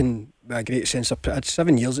back and with a great sense of I had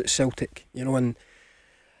 7 years at Celtic, you know, and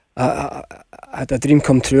I had a dream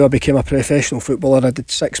come true. I became a professional footballer. I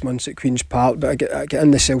did 6 months at Queen's Park, but I get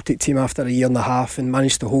in the Celtic team after a year and a half and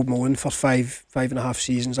managed to hold my own for five and a half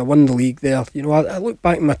seasons. I won the league there. You know, I look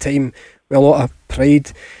back in my time with a lot of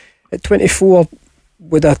pride. At 24,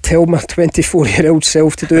 would I tell my 24-year-old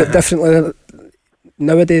self to do it differently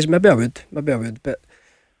nowadays? Maybe I would, but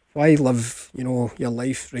why live, you know, your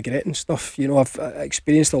life regretting stuff? You know, I've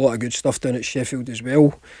experienced a lot of good stuff down at Sheffield as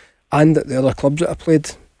well, and at the other clubs that I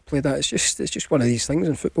played at. It's just one of these things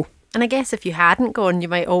in football. And I guess if you hadn't gone, you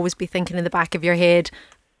might always be thinking in the back of your head,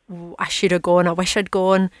 I should have gone, I wish I'd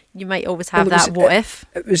gone. You might always have what if.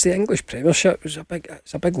 It was the English Premiership.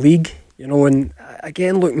 It's a big league, you know. And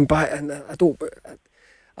again, looking back, and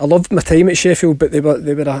I loved my time at Sheffield, but they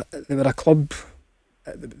were a club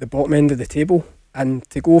at the bottom end of the table. And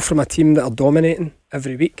to go from a team that are dominating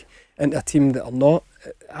every week into a team that are not,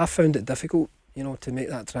 I found it difficult, you know, to make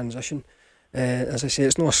that transition. As I say,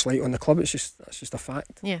 it's not a slight on the club, that's just a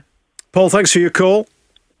fact. Yeah. Paul, thanks for your call.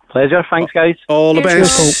 Pleasure, thanks guys. All the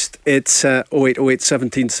best. It's 0808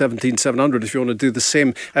 17 17 700 if you want to do the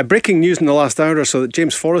same. Breaking news in the last hour or so that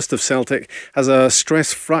James Forrest of Celtic has a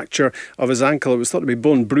stress fracture of his ankle. It was thought to be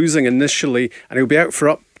bone bruising initially, and he'll be out for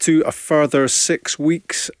up to a further 6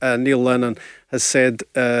 weeks. Neil Lennon has said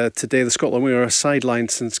today the Scotland winger is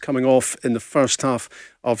sidelined since coming off in the first half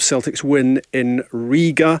of Celtic's win in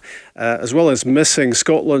Riga, as well as missing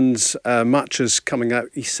Scotland's matches coming out.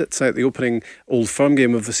 He sits out the opening Old Firm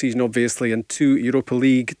game of the season, obviously, and 2 Europa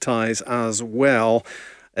League ties as well.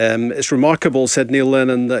 It's remarkable, said Neil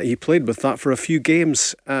Lennon, that he played with that for a few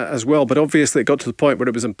games as well, but obviously it got to the point where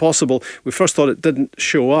it was impossible. We first thought it didn't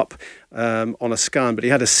show up on a scan, but he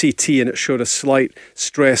had a CT and it showed a slight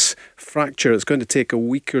stress fracture. It's going to take a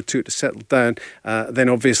week or two to settle down. Then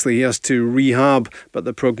obviously he has to rehab, but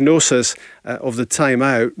the prognosis of the time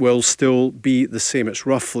out will still be the same. It's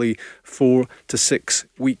roughly 4 to 6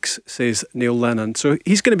 weeks, says Neil Lennon. So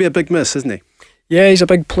he's going to be a big miss, isn't he? Yeah, he's a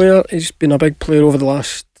big player. He's been a big player over the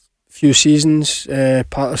last few seasons,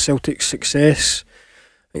 part of Celtic's success.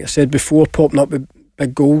 Like I said before, popping up with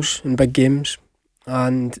big goals in big games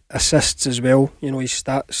and assists as well. You know, his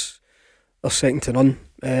stats are second to none.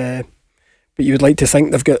 But you would like to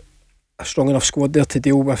think they've got a strong enough squad there to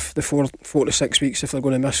deal with the 4 to 6 weeks if they're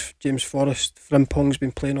going to miss James Forrest. Frimpong's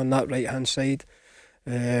been playing on that right hand side.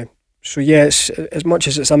 So yeah, it's, as much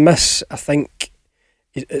as it's a miss, I think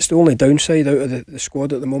it's the only downside out of the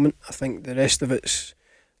squad at the moment. I think the rest of it's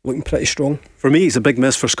looking pretty strong. For me, it's a big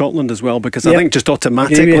miss for Scotland as well, because I think just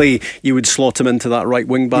automatically you would slot him into that right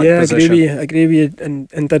wing back position. I agree with you,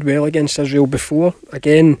 and did well against Israel before.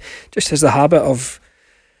 Again, just has the habit of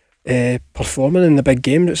performing in the big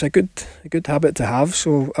games. It's a good habit to have.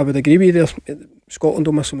 So I would agree with you there. Scotland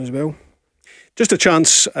will miss him as well. Just a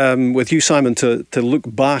chance with you, Simon, to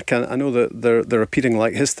look back. I know that they're appearing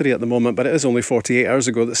like history at the moment, but it is only 48 hours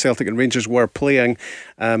ago that Celtic and Rangers were playing,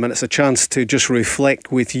 and it's a chance to just reflect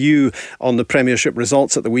with you on the Premiership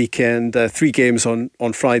results at the weekend. 3 games on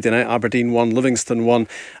Friday night. Aberdeen won, Livingston won,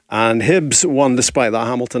 and Hibs won despite that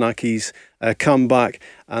Hamilton Accies comeback.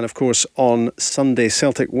 And of course on Sunday,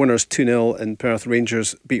 Celtic winners 2-0 in Perth.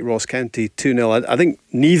 Rangers beat Ross County 2-0. I think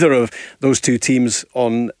neither of those two teams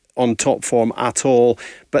on top form at all,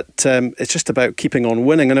 but it's just about keeping on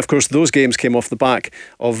winning. And of course those games came off the back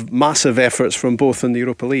of massive efforts from both in the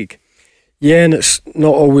Europa League. Yeah, and it's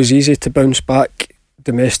not always easy to bounce back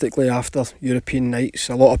domestically after European nights.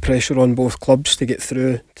 A lot of pressure on both clubs to get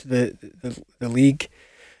through to the league.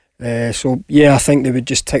 So yeah, I think they would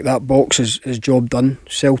just tick that box as job done.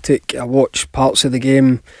 Celtic, I watched parts of the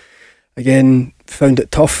game. Again, found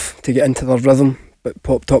it tough to get into their rhythm, but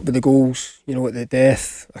popped up with the goals, at the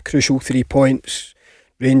death, a crucial 3 points.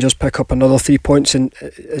 Rangers pick up another 3 points, and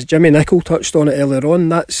as Jimmy Nichol touched on it earlier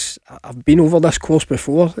on, I've been over this course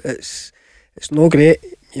before. It's no great,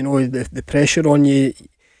 the pressure on you.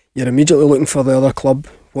 You're immediately looking for the other club.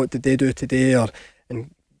 What did they do today? Or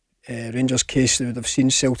in Rangers' case, they would have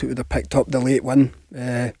seen Celtic would have picked up the late win,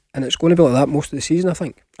 and it's going to be like that most of the season, I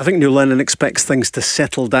think. I think Neil Lennon expects things to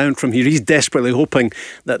settle down from here. He's desperately hoping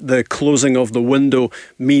that the closing of the window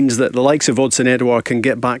means that the likes of Odsonne Edouard can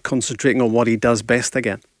get back concentrating on what he does best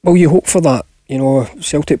again. Well, you hope for that.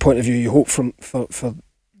 Celtic point of view, you hope for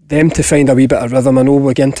them to find a wee bit of rhythm. I know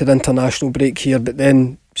we get into the international break here, but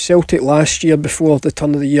then Celtic last year, before the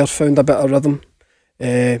turn of the year, found a bit of rhythm.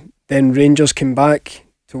 Then Rangers came back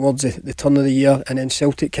towards the turn of the year, and then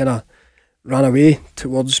Celtic kind of ran away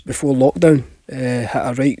towards before lockdown. Hit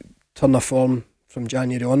a right turn of form from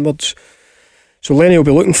January onwards. So Lenny will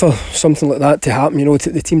be looking for something like that to happen,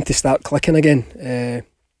 the team to start clicking again,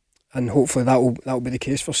 and hopefully that'll be the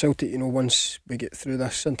case for Celtic, once we get through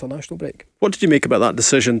this international break. What did you make about that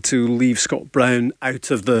decision to leave Scott Brown out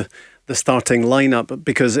of the starting lineup?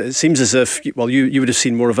 Because it seems as if, you would have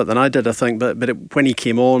seen more of it than I did, I think, but when he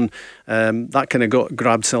came on, that kind of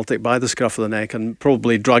grabbed Celtic by the scruff of the neck and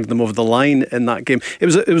probably dragged them over the line in that game. It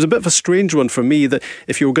was a bit of a strange one for me, that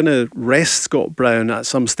if you were going to rest Scott Brown at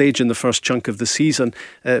some stage in the first chunk of the season,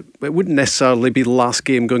 it wouldn't necessarily be the last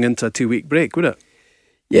game going into a 2-week break, would it?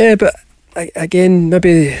 Yeah, but again,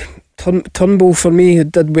 maybe Turnbull for me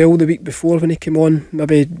did well the week before when he came on,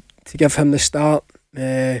 maybe to give him the start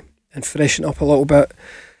and freshen up a little bit.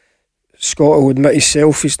 Scott will admit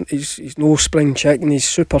himself he's no spring chicken, he's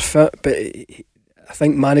super fit, but I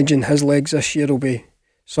think managing his legs this year will be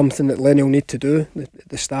something that Lenny will need to do,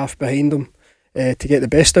 the staff behind him, to get the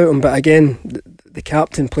best out of him. But again, the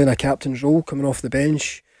captain playing a captain's role, coming off the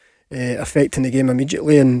bench, affecting the game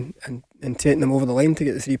immediately and taking them over the line to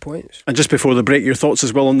get the 3 points. And just before the break, your thoughts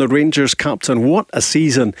as well on the Rangers captain. What a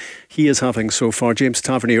season he is having so far, James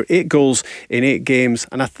Tavernier. 8 goals in 8 games,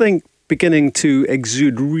 and I think beginning to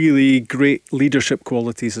exude really great leadership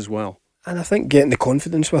qualities as well. And I think getting the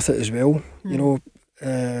confidence with it as well.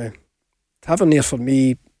 Tavernier for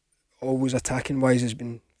me, always attacking wise, has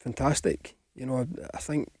been fantastic. I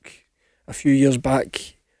think a few years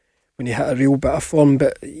back when he hit a real bit of form,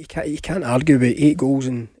 but you can't argue with 8 goals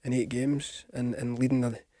in 8 games and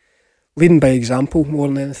leading by example more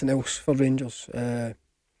than anything else for Rangers. But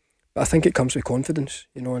I think it comes with confidence,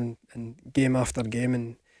 and game after game,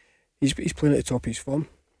 and he's playing at the top of his form.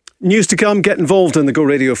 News to come. Get involved in the Go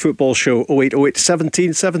Radio Football Show. 0808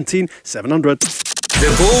 17 17 700.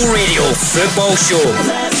 The Go Radio Football Show.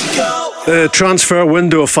 Let's go. The transfer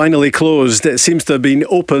window finally closed. It seems to have been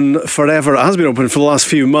open forever. It has been open for the last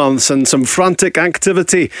few months, and some frantic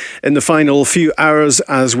activity in the final few hours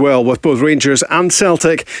as well, with both Rangers and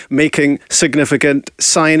Celtic making significant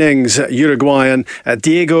signings. Uruguayan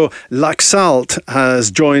Diego Laxalt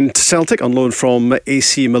has joined Celtic on loan from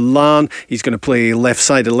AC Milan. He's going to play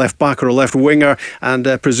left-sided left back or a left winger, and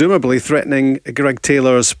presumably threatening Greg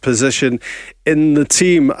Taylor's position in the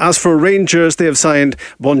team. As for Rangers, they have signed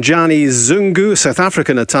Bonjani Zungu, South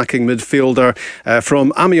African attacking midfielder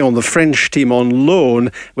from Amiens, the French team, on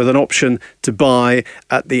loan with an option to buy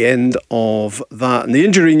at the end of that. And the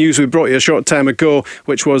injury news we brought you a short time ago,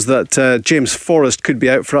 which was that James Forrest could be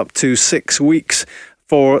out for up to 6 weeks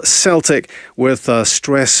for Celtic with a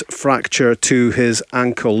stress fracture to his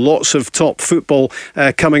ankle. Lots of top football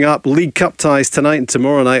coming up. League Cup ties tonight and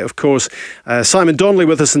tomorrow night, of course. Simon Donnelly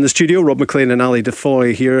with us in the studio. Rob Maclean and Ali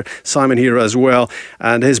DeFoy here. Simon here as well.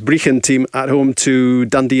 And his Brechin team at home to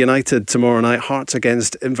Dundee United tomorrow night. Hearts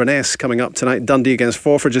against Inverness coming up tonight. Dundee against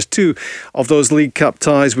Forfar. Just 2 of those League Cup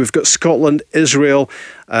ties. We've got Scotland, Israel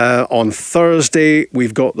on Thursday.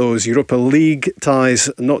 We've got those Europa League ties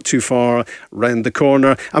not too far round the corner.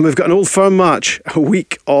 And we've got an Old Firm match a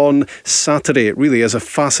week on Saturday. It really is a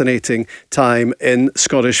fascinating time in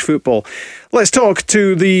Scottish football. Let's talk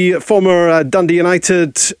to the former Dundee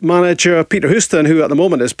United manager, Peter Houston, who at the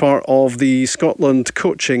moment is part of the Scotland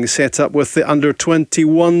coaching setup with the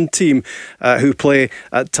under-21 team who play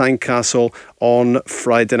at Tynecastle on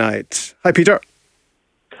Friday night. Hi, Peter.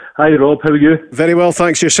 Hi, Rob. How are you? Very well,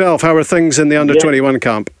 thanks. Yourself? How are things in the under-21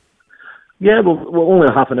 camp? Yeah, well, only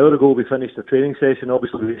half an hour ago we finished the training session.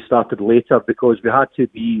 Obviously, we started later because we had to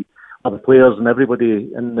be, the players and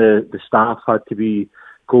everybody in the staff had to be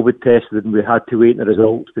COVID tested, and we had to wait on the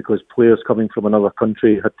results because players coming from another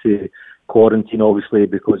country had to quarantine, obviously,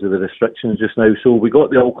 because of the restrictions just now. So we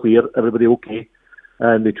got the all clear, everybody okay,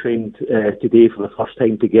 and we trained today for the first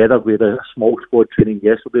time together. We had a small squad training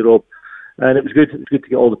yesterday, Rob, and it was good. It was good to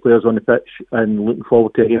get all the players on the pitch, and looking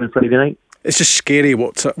forward to a game on Friday night. It's just scary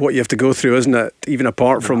what you have to go through, isn't it? Even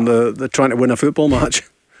apart from the trying to win a football match.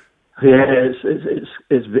 Yeah,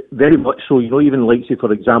 it's very much so. Even like, say,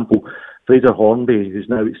 for example, Fraser Hornby, who's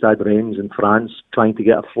now at Stade Rennes in France, trying to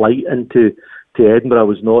get a flight into Edinburgh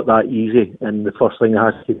was not that easy. And the first thing he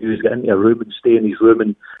has to do is get into a room and stay in his room,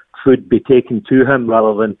 and food be taken to him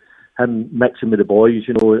rather than him mixing with the boys.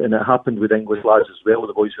 And it happened with English lads as well,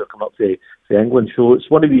 the boys who are coming up to England. So it's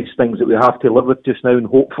one of these things that we have to live with just now, and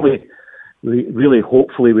hopefully we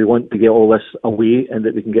want to get all this away and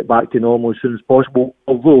that we can get back to normal as soon as possible,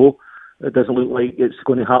 although it doesn't look like it's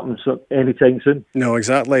going to happen anytime soon. No,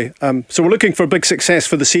 exactly. So we're looking for big success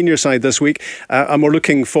for the senior side this week, and we're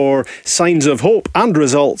looking for signs of hope and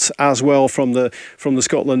results as well from the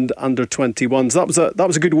Scotland under-21s. That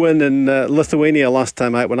was a good win in Lithuania last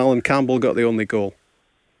time out when Alan Campbell got the only goal.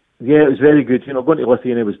 Yeah, it was very good. Going to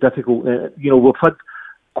Lithuania was difficult. We've had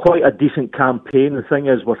quite a decent campaign. The thing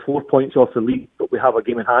is, we're 4 points off the league, but we have a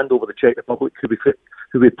game in hand over the Czech Republic,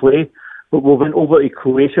 who we play. But we went over to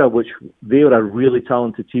Croatia, which they are a really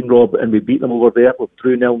talented team, Rob, and we beat them over there. We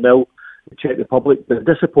drew 0-0 the Czech Republic. The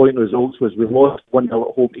disappointing results was we lost 1-0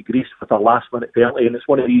 at home to Greece with our last-minute penalty, and it's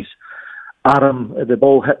one of these the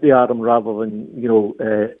ball hit the arm rather than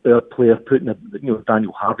our player putting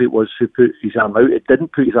Daniel Harvey it was who put his arm out. It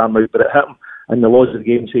didn't put his arm out, but it hit him, and the laws of the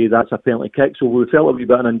game say that's a penalty kick. So we felt a wee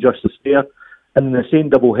bit of an injustice there. And in the same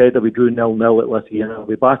double header, we drew 0-0 at Lithuania.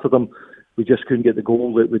 We battered them. We just couldn't get the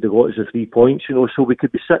goal that would have got us the 3 points, so we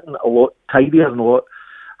could be sitting a lot tidier and a lot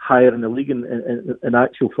higher in the league. In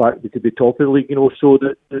actual fact, we could be top of the league, So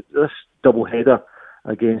this double header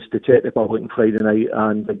against the Czech Republic on Friday night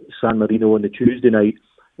and San Marino on the Tuesday night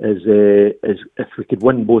is if we could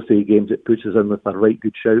win both the games, it puts us in with a right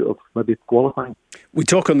good shout of maybe qualifying. We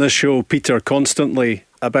talk on this show, Peter, constantly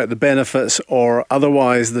about the benefits or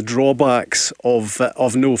otherwise the drawbacks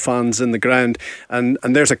of no fans in the ground, and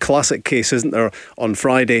there's a classic case, isn't there, on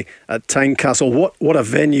Friday at Tynecastle. What a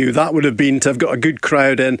venue that would have been to have got a good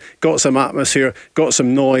crowd in, got some atmosphere, got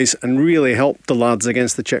some noise, and really helped the lads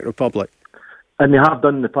against the Czech Republic. And they have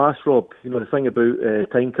done in the past, Rob. The thing about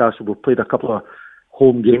Tynecastle, we've played a couple of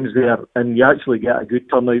home games there, and you actually get a good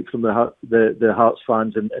turnout from the Hearts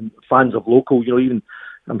fans and fans of local. Even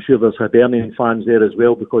I'm sure there's Hibernian fans there as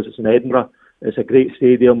well because it's in Edinburgh. It's a great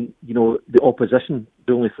stadium. The opposition.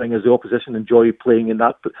 The only thing is the opposition enjoy playing in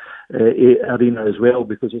that arena as well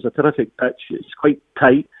because it's a terrific pitch. It's quite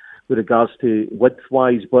tight with regards to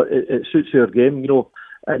width-wise, but it suits your game.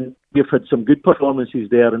 And we've had some good performances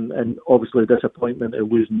there, and obviously disappointment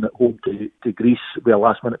of losing at home to Greece with a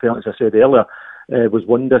last-minute penalty, as I said earlier. Was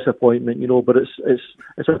one disappointment, but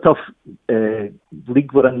it's a tough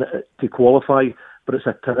league we're in to qualify, but it's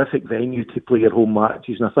a terrific venue to play your home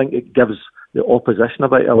matches, and I think it gives the opposition a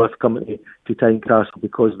bit of a lift coming to Tynecastle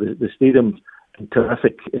because the stadium's in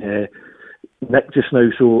terrific nick just now.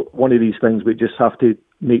 So one of these things we just have to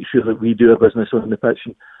make sure that we do our business on the pitch.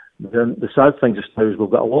 And then the sad thing just now is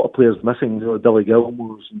we've got a lot of players missing. Billy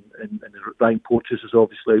Gilmore's and Ryan Porteous is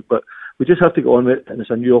obviously out, but we just have to go on with it, and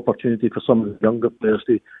it's a new opportunity for some of the younger players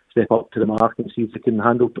to step up to the mark and see if they can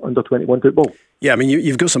handle under-21 football. Yeah, I mean,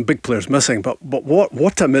 you've got some big players missing, but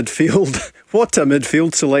what a midfield, what a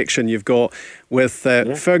midfield selection you've got with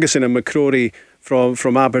Ferguson and McCrory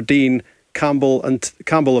from Aberdeen, Campbell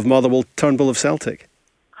of Motherwell, Turnbull of Celtic.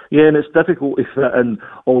 Yeah, and it's difficult to fit in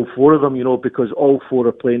all four of them, because all four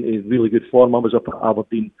are playing in really good form. I was up at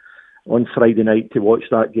Aberdeen on Friday night to watch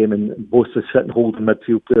that game, and both the sit and holding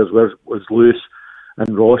midfield players was Lewis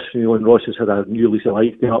and Ross. And Ross has had a new lease of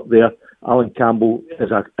life up there. Alan Campbell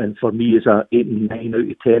and for me is a 8 and 9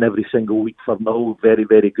 out of 10 every single week for Mill. Very,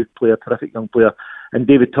 very good player, terrific young player. And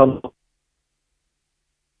David Turnbull.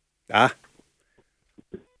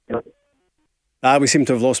 We seem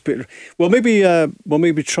to have lost Peter. We'll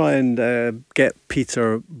maybe try and get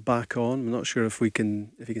Peter back on. I'm not sure if he can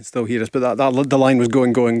still hear us, but the line was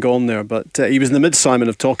gone there. But he was in the mid, Simon,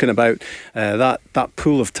 of talking about that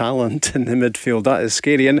pool of talent in the midfield. That is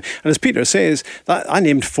scary. And as Peter says, that I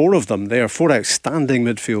named 4 of them. They are 4 outstanding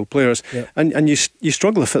midfield players, and you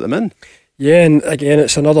struggle to fit them in. Yeah, and again,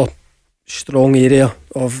 it's another strong area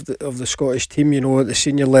of the Scottish team. At the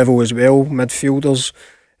senior level as well, midfielders.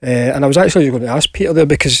 And I was actually going to ask Peter there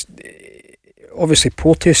because obviously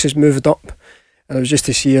Porteous has moved up, and I was just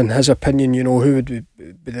to see in his opinion, who would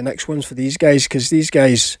be the next ones for these guys, because these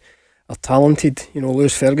guys talented. You know,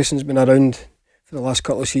 Lewis Ferguson's been around for the last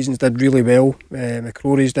couple of seasons, did really well.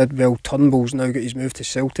 McCrory's did well. Turnbull's now got his move to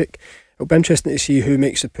Celtic. It'll be interesting to see who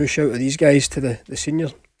makes the push out of these guys to the senior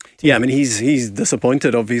team. Yeah, I mean, he's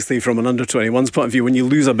disappointed, obviously, from an under-21's point of view when you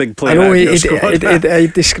lose a big player. I know, out of your squad. I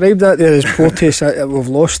described that there as protest. We've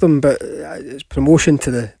lost them, but it's promotion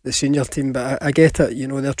to the senior team. But I get it, you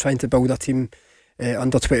know, they're trying to build a team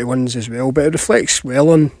under 21s as well. But it reflects well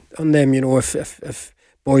on them, you know, if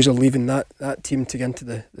boys are leaving that team to get into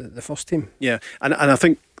the first team. Yeah, and I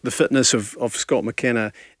think the fitness of Scott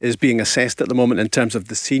McKenna is being assessed at the moment in terms of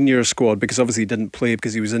the senior squad, because obviously he didn't play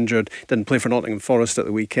because he was injured, didn't play for Nottingham Forest at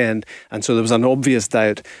the weekend, and so there was an obvious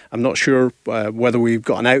doubt. I'm not sure whether we've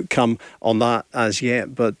got an outcome on that as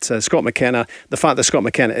yet, but Scott McKenna, the fact that Scott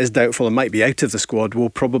McKenna is doubtful and might be out of the squad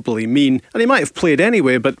will probably mean, and he might have played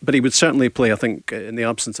anyway, but he would certainly play, I think, in the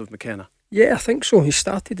absence of McKenna. Yeah, I think so. He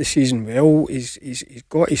started the season well. He's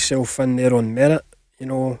got himself in there on merit. You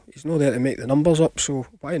know, he's not there to make the numbers up, so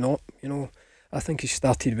why not? You know, I think he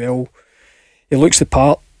started well. He looks the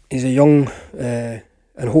part. He's a young and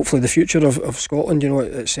hopefully the future of Scotland, you know,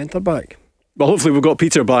 at centre back. Well, hopefully we've got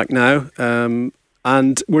Peter back now.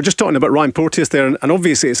 And we're just talking about Ryan Porteous there, and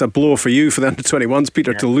obviously it's a blow for you, for the under-21s,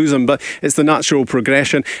 Peter, to lose him, but it's the natural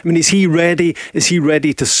progression. I mean, is he ready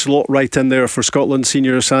to slot right in there for Scotland's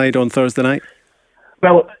senior side on Thursday night?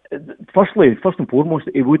 Well, first and foremost,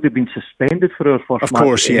 he would have been suspended for our first match. Of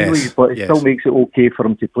course, anyway, yes. But it still makes it okay for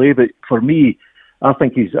him to play. But for me, I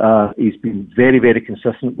think he's been very, very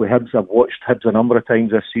consistent with Hibs. I've watched Hibs a number of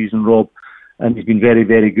times this season, Rob, and he's been very,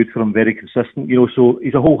 very good for him, very consistent. You know, so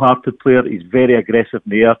he's a wholehearted player. He's very aggressive in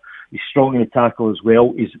the air. He's strong in the tackle as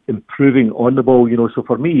well. He's improving on the ball. You know, so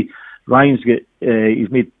for me, Ryan's he's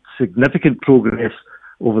made significant progress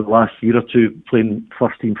over the last year or two playing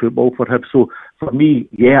first team football for Hibs. So for me,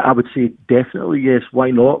 yeah, I would say definitely yes.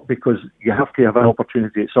 Why not? Because you have to have an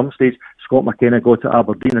opportunity at some stage. Scott McKenna got to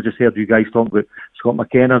Aberdeen. I just heard you guys talking about Scott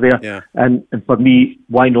McKenna there. Yeah. And for me,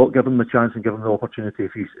 why not give him the chance and give him the opportunity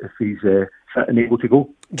if he's fit and able to go?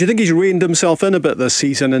 Do you think he's reined himself in a bit this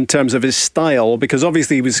season in terms of his style? Because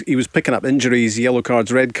obviously he was picking up injuries, yellow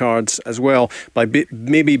cards, red cards as well, by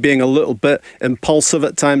maybe being a little bit impulsive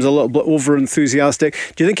at times, a little bit over enthusiastic.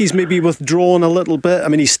 Do you think he's maybe withdrawn a little bit? I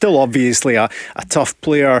mean, he's still obviously a tough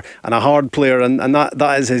player and a hard player, and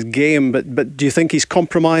that is his game. But do you think he's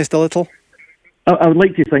compromised a little? I would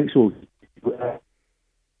like to think so.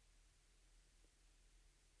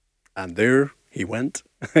 And there he went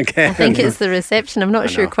again. I think it's the reception. I'm not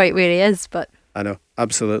sure quite where he is, but I know,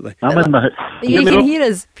 absolutely. I'm in my you can hear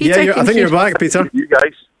us, Peter. Yeah, I think you're back, Peter. You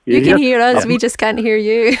guys. You can hear us, we just can't hear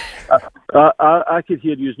you. I could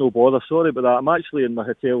hear you, no bother. Sorry about that. I'm actually in my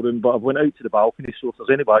hotel room, but I've went out to the balcony, so if there's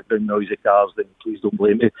any background noisy cars, then please don't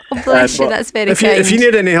blame me. Oh, bless you, that's very kind. If you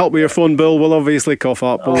need any help with your phone bill, we'll obviously cough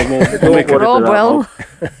up. We'll make it. Rob will.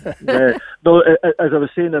 No, as I was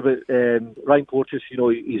saying about Ryan Porteous, you know,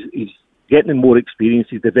 he's getting more experience,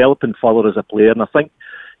 he's developing further as a player, and I think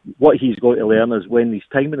what he's got to learn is when he's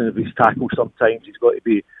timing of his tackles, sometimes he's got to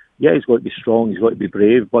be strong, he's got to be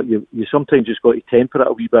brave, but you sometimes just got to temper it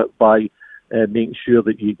a wee bit by making sure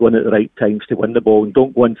that you go in at the right times to win the ball, and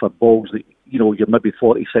don't go in for balls that, you know, you're maybe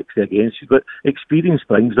 40-60 against you. But experience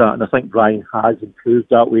brings that, and I think Ryan has improved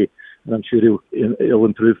that way, and I'm sure he'll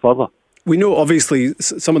improve further. We know, obviously,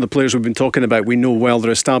 some of the players we've been talking about, we know well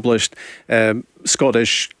they're established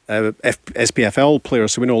Scottish SPFL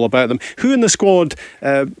players, so we know all about them. Who in the squad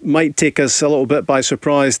might take us a little bit by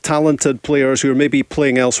surprise? Talented players who are maybe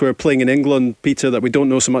playing elsewhere, playing in England, Peter, that we don't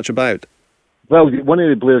know so much about? Well, one of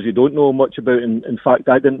the players you don't know much about, and in fact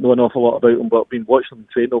I didn't know an awful lot about him, but I've been watching him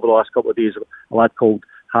train over the last couple of days, a lad called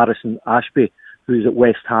Harrison Ashby, who's at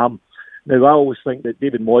West Ham. Now, I always think that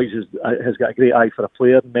David Moyes has got a great eye for a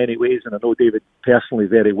player in many ways, and I know David personally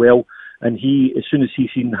very well. And he, as soon as he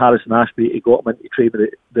seen Harrison Ashby, he got him into training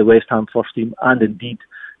with the West Ham first team, and indeed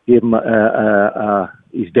gave him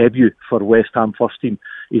his debut for West Ham first team.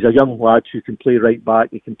 He's a young lad who can play right back,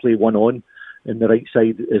 he can play one-on in the right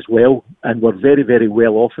side as well, and we're very, very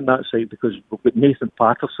well off on that side because we've got Nathan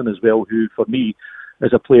Patterson as well, who for me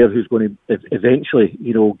is a player who's going to eventually,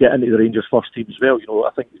 you know, get into the Rangers first team as well. You know, I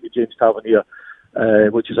think we've got James Tavernier,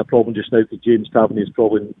 which is a problem just now because James Tavernier is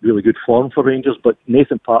probably in really good form for Rangers, but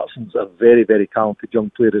Nathan Patterson's a very, very talented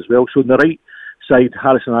young player as well. So on the right side,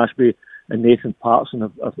 Harrison Ashby and Nathan Patterson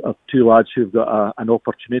are two lads who've got an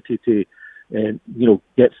opportunity to, you know,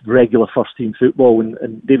 get regular first team football,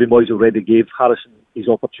 and David Moyes already gave Harrison his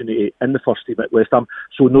opportunity in the first team at West Ham.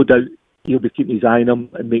 So no doubt he'll be keeping his eye on him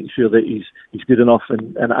and making sure that he's good enough,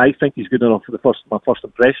 and I think he's good enough for my first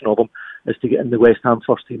impression of him is to get in the West Ham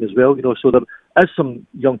first team as well. So there is some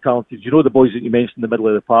young talented. The boys that you mentioned in the middle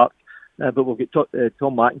of the park, but we'll get Tom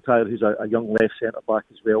McIntyre, who's a young left centre back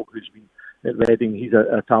as well, who's been at Reading. He's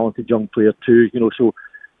a talented young player too. So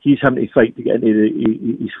he's having to fight to get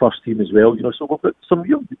into his first team as well. So we've got some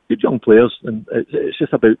good young players, and it's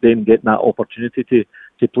just about them getting that opportunity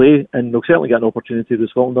to play, and they'll certainly get an opportunity with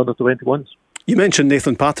Scotland under-21s. You mentioned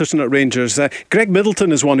Nathan Patterson at Rangers. Greg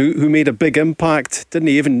Middleton is one who made a big impact, didn't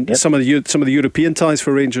he? Even some of the European ties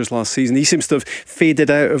for Rangers last season. He seems to have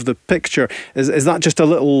faded out of the picture. Is that just a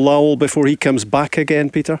little lull before he comes back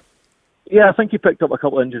again, Peter? Yeah, I think he picked up a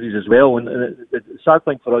couple of injuries as well. And the sad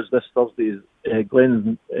thing for us this Thursday is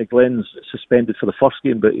Glenn's suspended for the first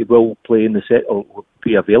game, but he will play in the set, or will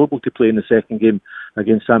be available to play in the second game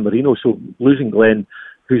against San Marino. So losing Glenn,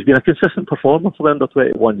 who's been a consistent performer for the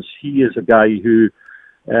under-21s, he is a guy who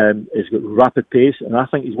has got rapid pace, and I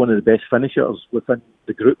think he's one of the best finishers within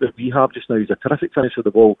the group that we have just now. He's a terrific finisher of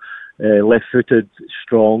the ball, left-footed,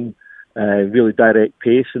 strong, really direct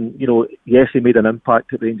pace, and yes, he made an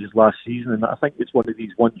impact at Rangers last season, and I think it's one of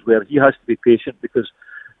these ones where he has to be patient, because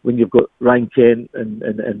when you've got Ryan Kent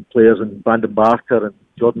and players and Brandon Barker and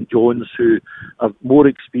Jordan Jones who are more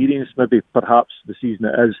experienced, maybe perhaps the season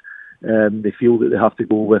it is, they feel that they have to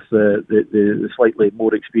go with the slightly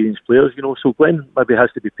more experienced players, So Glenn maybe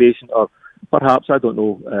has to be patient, or perhaps, I don't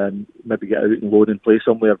know, maybe get out and loan and play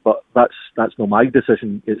somewhere. But that's not my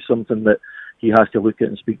decision. It's something that he has to look at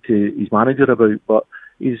and speak to his manager about. But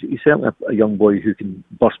he's certainly a young boy who can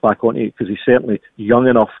burst back onto it, because he's certainly young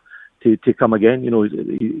enough to come again.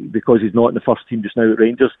 Because he's not in the first team just now at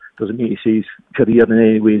Rangers, doesn't mean to say his career in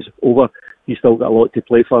any way is over. He's still got a lot to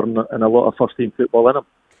play for, and a lot of first team football in him.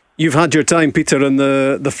 You've had your time, Peter, in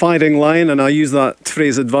the firing line, and I use that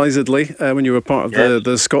phrase advisedly, when you were part of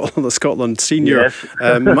the Scotland senior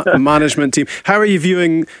management team. How are you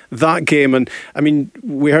viewing that game? And I mean,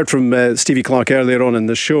 we heard from Stevie Clarke earlier on in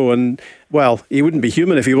the show, and well, he wouldn't be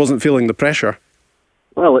human if he wasn't feeling the pressure.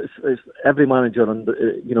 Well, it's every manager, and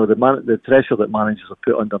the pressure that managers are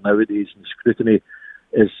put under nowadays, and scrutiny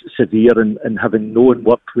is severe. And having known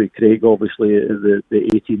worked with Craig, obviously at the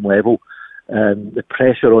A-team level. The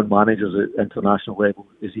pressure on managers at international level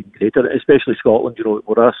is even greater, especially Scotland.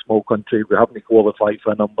 We're a small country. We haven't qualified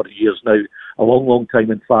for a number of years now, a long, long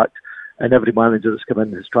time, in fact. And every manager that's come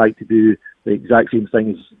in has tried to do the exact same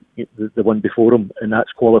thing as the one before him, and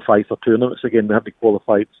that's qualify for tournaments again. We haven't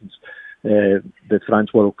qualified since the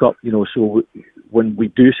France World Cup. So when we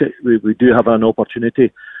do have an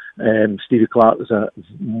opportunity. Stevie Clarke is a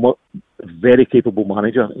very capable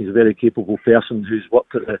manager. He's a very capable person who's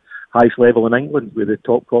worked at the highest level in England with the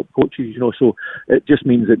top coaches. So it just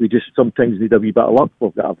means that we just sometimes need a wee bit of luck.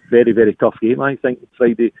 We've got a very, very tough game, I think,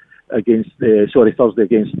 Thursday against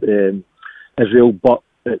Israel, but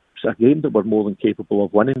it's a game that we're more than capable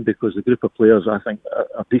of winning, because the group of players, I think,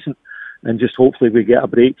 are decent, and just hopefully we get a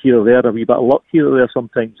break here or there, a wee bit of luck here or there.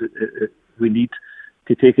 Sometimes we need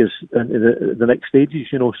to take us into the next stages,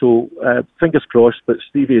 So fingers crossed. But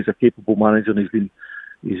Stevie is a capable manager, and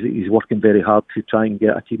he's working very hard to try and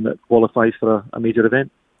get a team that qualifies for a major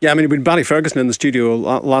event. Yeah, I mean, when Barry Ferguson in the studio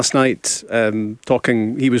last night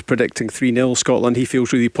talking, he was predicting 3-0 Scotland. He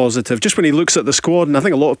feels really positive. Just when he looks at the squad, and I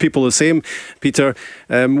think a lot of people are the same, Peter,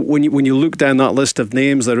 when you look down that list of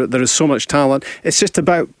names, there is so much talent. It's just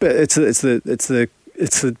about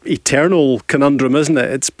it's the eternal conundrum, isn't it?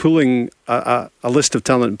 It's pulling a list of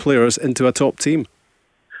talented players into a top team.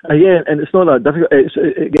 Yeah, and it's not that difficult.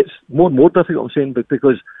 It gets more and more difficult, I'm saying,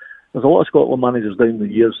 because there's a lot of Scotland managers down the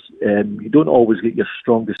years. You don't always get your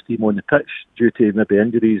strongest team on the pitch due to maybe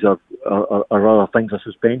injuries or other things, or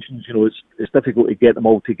suspensions. It's difficult to get them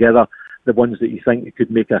all together, the ones that you think could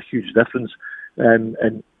make a huge difference.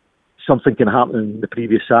 And something can happen in the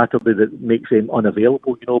previous Saturday that makes them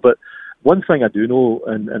unavailable, But one thing I do know,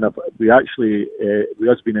 and we has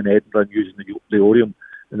been in Edinburgh and using the Orium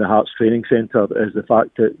in the Hearts Training Centre, is the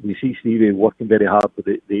fact that we see Stevie working very hard with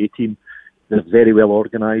the A-team. They're very well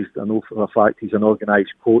organised. I know for a fact he's an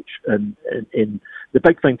organised coach, and the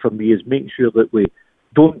big thing for me is making sure that we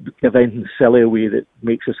don't give anything silly away that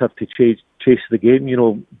makes us have to chase the game.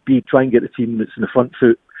 Try and get the team that's in the front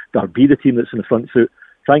foot, or be the team that's in the front foot.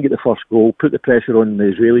 Try and get the first goal, put the pressure on the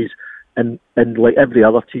Israelis. And like every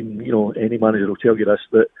other team, any manager will tell you this,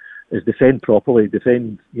 that is defend properly,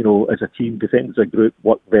 defend, as a team, defend as a group,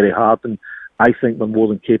 work very hard. And I think we're more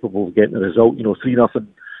than capable of getting a result. 3-0,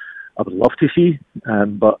 I would love to see.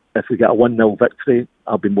 But if we get a 1-0 victory,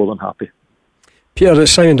 I'll be more than happy. Peter,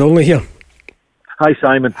 it's Simon Donnelly here. Hi,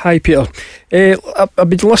 Simon. Hi, Peter. I've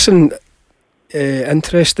been listening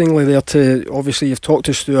interestingly there to, obviously you've talked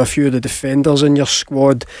us through a few of the defenders in your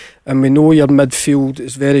squad, and we know your midfield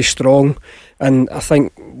is very strong, and I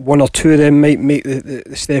think one or two of them might make the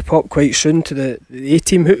step up quite soon to the A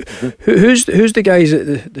team. Who's the guys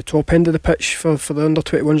at the top end of the pitch for the under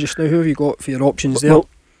 21s just now? Who have you got for your options there?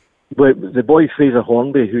 Well, the boy Fraser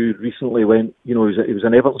Hornby, who recently went, he was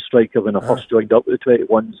an Everton striker when I first joined up with the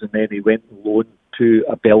 21s, and then he went on loan to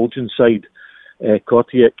a Belgian side,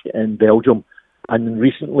 Kortrijk in Belgium. And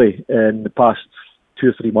recently, in the past 2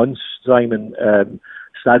 or 3 months, Simon,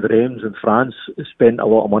 Stade Reims in France spent a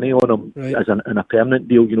lot of money on him as in a permanent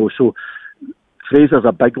deal. So Fraser's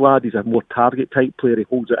a big lad. He's a more target type player. He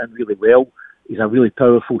holds it in really well. He's a really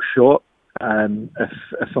powerful shot.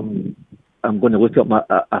 If I'm going to look at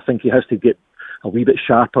I think he has to get a wee bit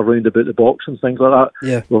sharper round about the box and things like that.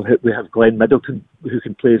 Yeah. We have Glenn Middleton, who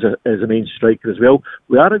can play as a main striker as well.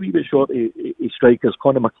 We are a wee bit short of strikers.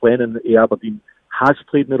 Conor McLennan at Aberdeen has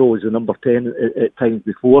played in the role as a number 10 at times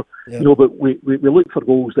before. Yeah. But we look for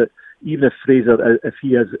goals that, even if Fraser, if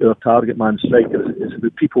he is our target man striker, it's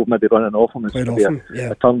about people maybe running off him. It's going to be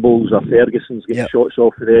a Turnbull's or Ferguson's getting shots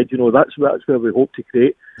off the edge. That's where we hope to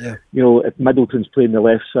create. Yeah. If Middleton's playing the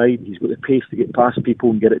left side, he's got the pace to get past people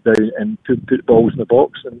and get it down and put balls in the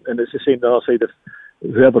box. And it's the same on the other side. If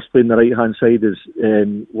whoever's playing the right hand side is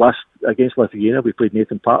last against Lithuania, we played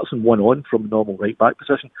Nathan Patterson 1-on from normal right back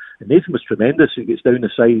position, and Nathan was tremendous. He gets down the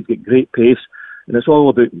side, he's got great pace. And it's all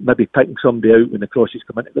about maybe picking somebody out when the crosses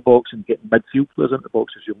come into the box and getting midfield players into the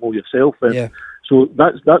box, as you know yourself. So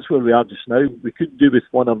that's where we are just now. We could do with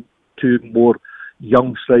 1 or 2 more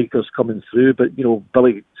young strikers coming through, but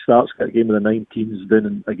Billy Stark's got a game of the 19s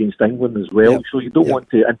down against England as well. So you don't want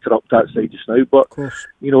to interrupt that side just now. But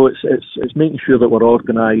it's making sure that we're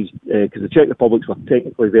organised, because the Czech Republics were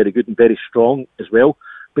technically very good and very strong as well.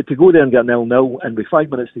 But to go there and get 0-0, and with 5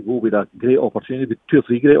 minutes to go with a great opportunity, with 2 or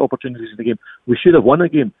 3 great opportunities in the game, we should have won a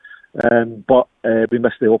game. But we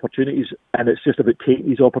missed the opportunities, and it's just about taking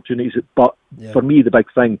these opportunities. But for me, the big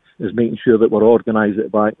thing is making sure that we're organised at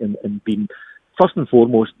the back and being, first and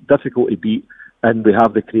foremost, difficult to beat, and we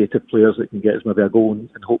have the creative players that can get us maybe a goal and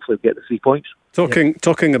hopefully get the 3 points.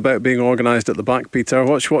 Talking about being organised at the back, Peter,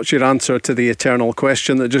 what's your answer to the eternal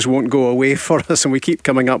question that just won't go away for us, and we keep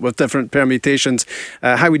coming up with different permutations?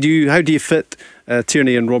 How do you fit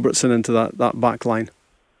Tierney and Robertson into that back line?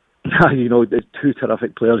 There's 2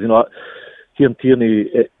 terrific players. Kieran Tierney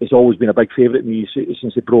has always been a big favourite in me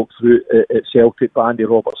since he broke through at Celtic. But Andy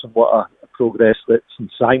Robertson, what a progress that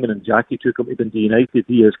since Simon and Jackie took him to Dundee United,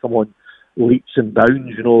 he has come on leaps and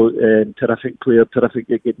bounds. Terrific player, terrific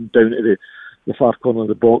at getting down to the far corner of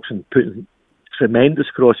the box and putting tremendous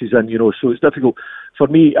crosses in. So it's difficult for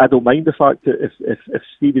me. I don't mind the fact that if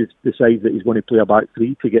Stevie decides that he's going to play a back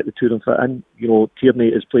 3 to get the 2 of them fit in, Tierney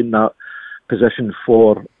is playing that position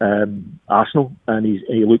for Arsenal, and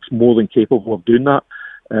he looks more than capable of doing that.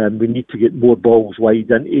 We need to get more balls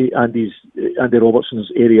wide into Andy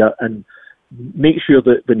Robertson's area and make sure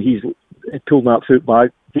that when he's pulling that foot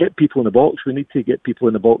back, get people in the box. We need to get people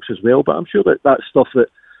in the box as well. But I'm sure that's stuff that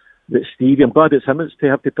Stevie, I'm glad it's him to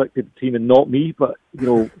have to pick the team and not me. But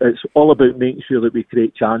it's all about making sure that we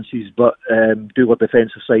create chances, but do our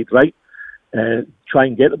defensive side right. Try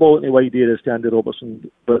and get the ball into wide areas to Andy Robertson.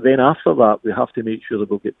 But then after that, we have to make sure that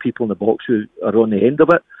we'll get people in the box who are on the end of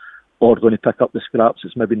it, or going to pick up the scraps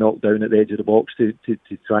that's maybe knocked down at the edge of the box to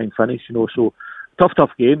try and finish. So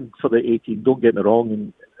tough game for the 18. Don't get me wrong,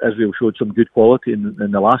 and Israel showed some good quality in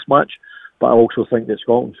the last match, but I also think that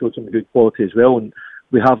Scotland showed some good quality as well, and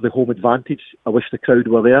we have the home advantage. I wish the crowd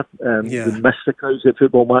were there. We miss the crowds at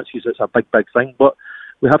football matches. It's a big thing, but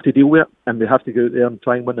we have to deal with it, and we have to go out there and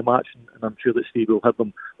try and win the match, and I'm sure that Steve will have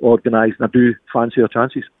them organised, and I do fancy our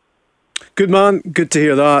chances. Good man, good to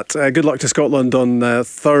hear that. Good luck to Scotland on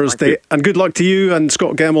Thursday, and good luck to you and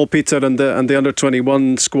Scott Gemmell, Peter, and the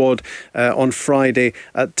under-21 squad on Friday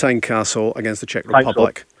at Tynecastle against the Czech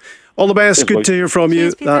Republic. Thanks, all the best. Good to hear from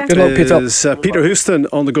you. That good luck, Peter. is Peter Houston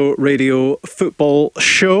on the Go Radio Football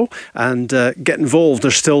Show, and get involved.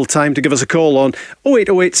 There's still time to give us a call on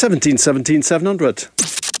 0808 17 17 700.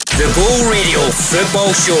 The Go Radio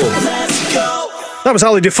Football Show. Let's go! That was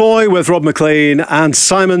Ali DeFoy with Rob Maclean and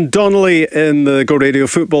Simon Donnelly in the Go Radio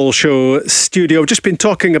Football Show studio. Just been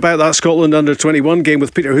talking about that Scotland under-21 game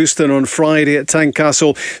with Peter Houston on Friday at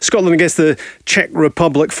Tynecastle. Scotland against the Czech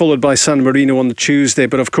Republic, followed by San Marino on the Tuesday.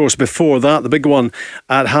 But of course, before that, the big one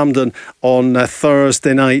at Hampden on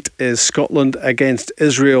Thursday night is Scotland against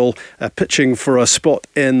Israel, pitching for a spot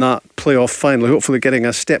in that playoff final, hopefully getting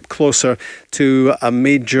a step closer to a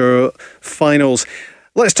major finals.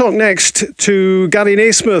 Let's talk next to Gary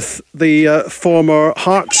Naysmith, the former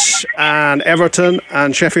Hearts and Everton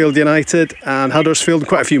and Sheffield United and Huddersfield,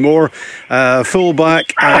 quite a few more,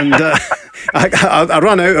 fullback, and I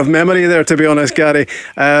ran out of memory there, to be honest, Gary.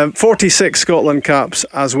 46 Scotland caps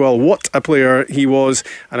as well. What a player he was,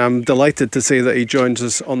 and I'm delighted to say that he joins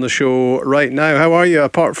us on the show right now. How are you,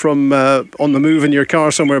 apart from on the move in your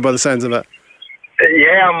car somewhere by the sounds of it?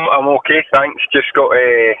 Yeah, I'm okay, thanks. Just got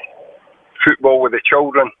football with the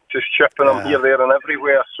children, just chipping them here, there and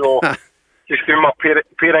everywhere, so just doing my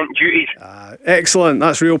parent duties. Excellent,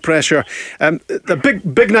 that's real pressure. A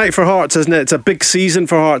big night for Hearts, isn't it? It's a big season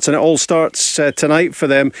for Hearts, and it all starts tonight for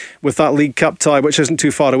them with that League Cup tie, which isn't too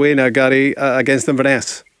far away now, Gary, against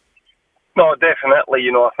Inverness. No, definitely,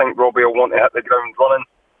 I think Robbie will want to hit the ground running.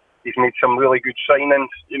 He's made some really good signings,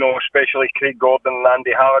 especially Craig Gordon and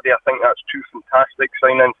Andy Halliday. I think that's two fantastic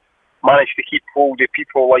signings. Managed to keep hold of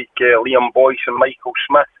people like Liam Boyce and Michael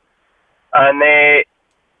Smith, and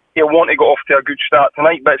he'll want to get off to a good start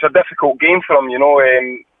tonight. But it's a difficult game for him,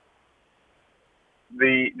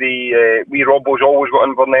 The wee Robbo's always got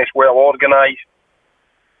Inverness well organised,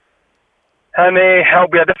 and it'll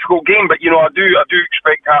be a difficult game. But I do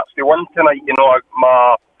expect Hearts to win tonight.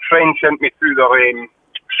 My friend sent me through their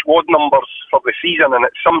squad numbers for the season, and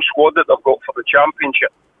it's some squad that they've got for the Championship.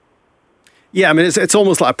 Yeah, I mean, it's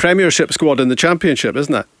almost like a Premiership squad in the Championship,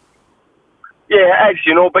 isn't it? Yeah, it is,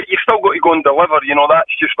 but you've still got to go and deliver,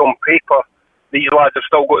 that's just on paper. These lads have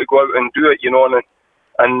still got to go out and do it,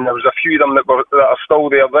 and there was a few of them that are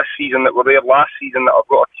still there this season, that were there last season, that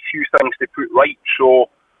have got a few things to put right.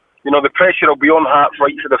 So, the pressure will be on Hearts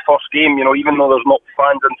right for the first game, even though there's not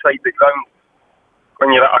fans inside the ground.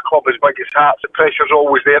 When you're at a club as big as Hearts, the pressure's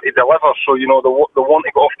always there to deliver, so, they want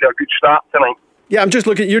to get off to a good start tonight. Yeah, I'm just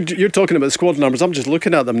looking. You're talking about squad numbers. I'm just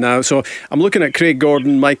looking at them now. So I'm looking at Craig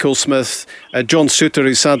Gordon, Michael Smith, John Souttar,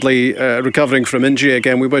 who's sadly recovering from injury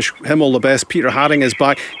again. We wish him all the best. Peter Haring is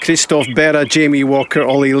back. Christophe Berra, Jamie Walker,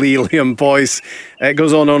 Ollie Lee, Liam Boyce. It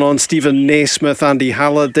goes on. Stephen Naismith, Andy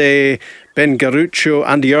Halliday, Ben Garuccio,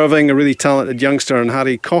 Andy Irving, a really talented youngster, and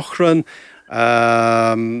Harry Cochrane.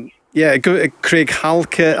 Craig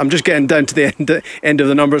Halkett. I'm just getting down to the end of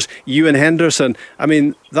the numbers. Ewan Henderson. I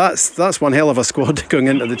mean, that's one hell of a squad going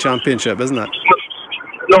into the Championship, isn't it?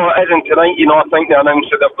 No, it isn't tonight. I think they announced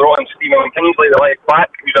that they've brought in Stephen Kingsley, the left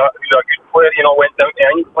back, who's a good player. Went down to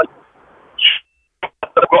England.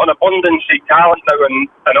 They've got an abundance of talent now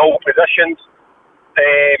in all positions,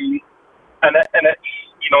 and it's.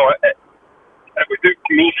 It would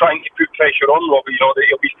do me trying to put pressure on Robbie, that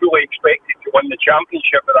he'll be fully expected to win the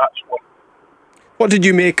Championship with that squad. What did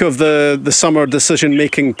you make of the summer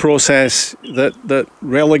decision-making process that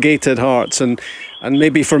relegated Hearts and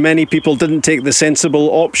maybe for many people didn't take the sensible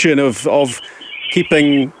option of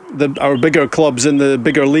keeping our bigger clubs in the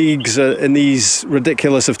bigger leagues in these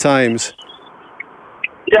ridiculous of times?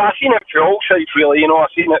 Yeah, I've seen it for all sides really. I've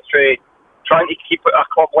seen it for trying to keep a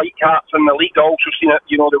club like Hearts in the league. I've also seen it,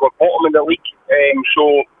 they were bottom of the league.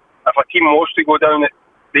 So if a team was to go down,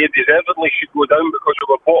 they deservedly should go down because they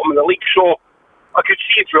were bottom of the league. So I could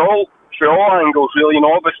see it through all angles, really.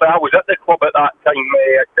 Obviously, I was at the club at that time.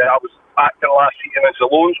 I was acting last season as the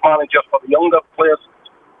loans manager for the younger players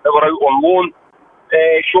that were out on loan.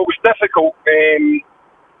 So it was difficult.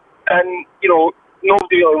 And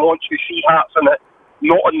nobody really wants to see Hearts in it,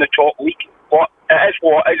 not in the top league. But it is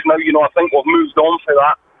what it is now. I think we've moved on for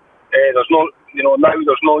that. There's no, now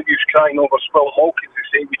there's no use crying over spilled milk, as they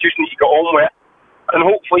say. We just need to get on with it, and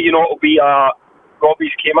hopefully, it'll be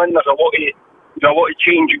Robbie's came in. There's a lot of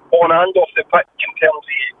change on and off the pitch in terms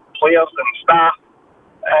of players and staff,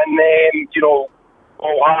 and all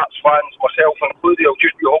Hearts fans, myself included, will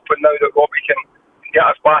just be hoping now that Robbie can get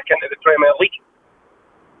us back into the Premier League.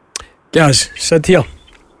 Gaz, Sid here.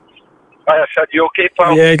 Hi, Sid, you okay,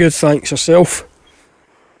 pal? Yeah, good, thanks. Yourself?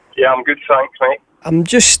 Yeah, I'm good, thanks, mate. I'm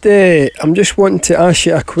just wanting to ask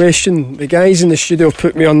you a question. The guys in the studio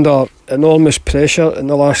put me under enormous pressure in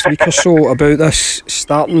the last week or so about this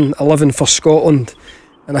starting 11 for Scotland,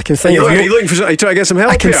 and I can think are you trying to get some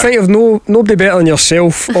help? I can think of nobody better than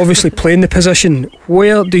yourself, obviously playing the position.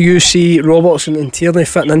 Where do you see Robertson and Tierney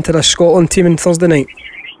fitting into the Scotland team on Thursday night?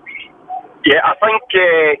 Yeah, I think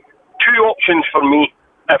two options for me.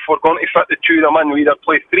 If we're going to fit the two of them in, we either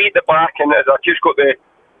play three at the back, and as I just got the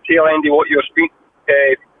tail end of what you were speaking,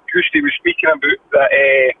 Gusty was speaking about, that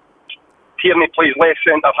Tierney plays left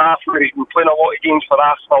centre half, where he's been playing a lot of games for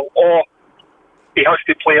Arsenal, or he has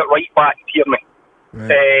to play at right back, Tierney.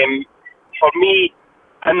 Right. For me,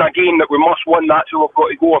 in a game that we must win, that's where we've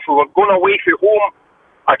got to go. If we were going away from home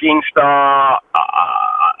against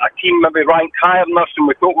a team maybe ranked higher than us, and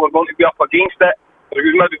we thought we were going to be up against it, There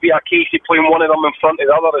would maybe be a case of playing one of them in front of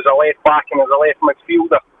the other as a left back and as a left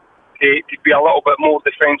midfielder to be a little bit more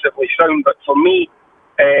defensively sound. But for me,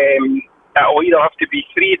 it'll either have to be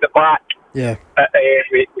three at the back, with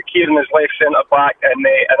Kieran as left centre back and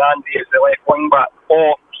Andy as the left wing back,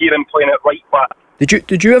 or Kieran playing at right back.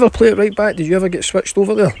 Did you ever play at right back? Did you ever get switched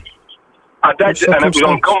over there? I did, and it was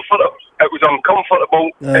uncomfortable. How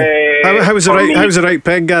was the right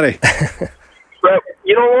peg, Gary? Well,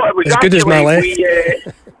 you know what? It was as good as my left.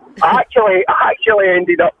 I actually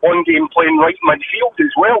ended up one game playing right midfield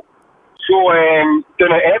as well. So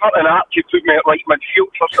down at Everton, Archie put me at right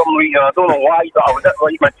midfield for some reason. I don't know why, but I was at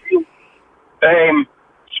right midfield.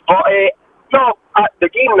 The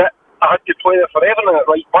game that I had to play there for Everton at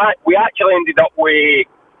right back, we actually ended up with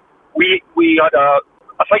we had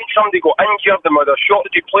I think somebody got injured and we had a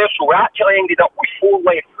shortage of players, so we actually ended up with 4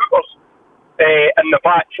 left footers in the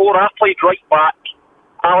back 4. I played right back.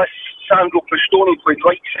 Alessandro Pistone played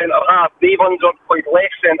right centre half. Dave Unser played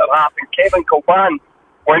left centre half, and Kevin Kilban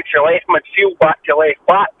went to left midfield back to left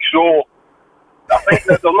back. So I think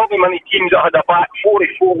that there are not many teams that had a back 4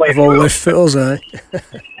 left footers. All left footers, aye.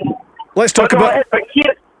 Let's talk about. But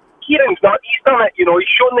Kieran's not. He's done it. You know,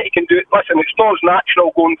 he's shown that he can do it. Listen, it's not as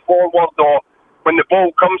natural going forward, or when the ball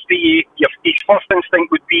comes to you, his first instinct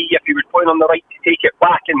would be, if he was playing on the right, to take it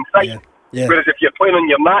back inside. Yeah. Whereas if you're playing on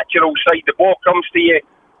your natural side, the ball comes to you.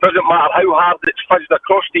 Doesn't matter how hard it's fizzed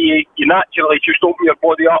across to you. You naturally just open your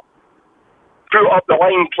body up, put up the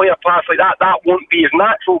line, play a pass like that. That won't be as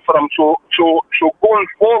natural for him. So going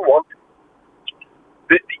forward,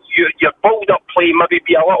 your build-up play maybe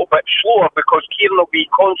be a little bit slower because Kieran will be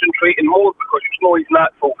concentrating more because it's not his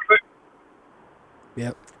natural foot.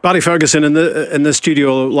 Yeah. Barry Ferguson in the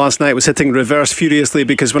studio last night was hitting reverse furiously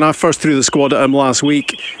because when I first threw the squad at him last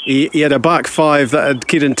week, he had a back 5 that had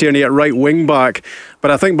Kieran Tierney at right wing back. But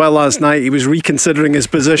I think by last night he was reconsidering his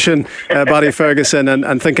position, Barry Ferguson,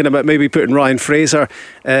 and thinking about maybe putting Ryan Fraser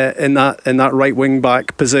in that right wing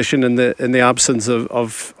back position in the absence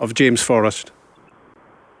of James Forrest.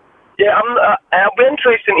 Yeah, it'll be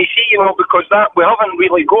interesting to see, because that we haven't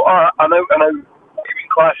really got an out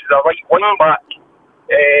class as a right wing back.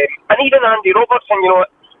 And even Andy Robertson,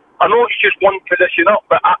 I know it's just one position up,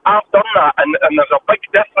 but I've done that, and there's a big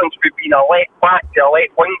difference between a left back to a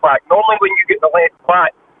left wing back. Normally when you get the left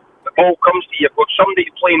back, the ball comes to you, you've got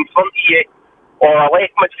somebody playing in front of you, or a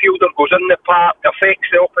left midfielder goes in the park,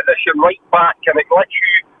 affects the opposition right back, and it lets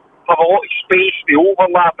you have a lot of space, the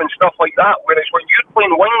overlap and stuff like that. Whereas when you're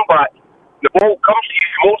playing wing back, the ball comes to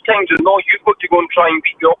you more times than not, you've got to go and try and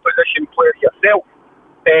beat the opposition player yourself.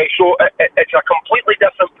 So it's a completely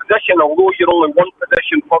different position, although you're only one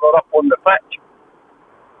position further up on the pitch.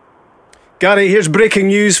 Gary, here's breaking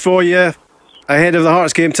news for you ahead of the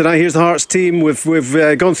Hearts game tonight. Here's the Hearts team. We've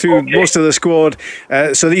gone through most of the squad.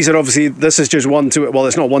 So these are obviously, this is just 1 to, well,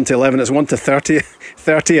 it's not 1 to 11, it's 1 to 30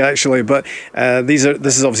 actually. But this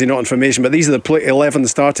is obviously not information. But these are the 11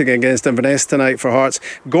 starting against Inverness tonight for Hearts: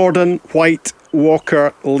 Gordon, White,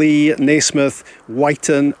 Walker, Lee, Naysmith,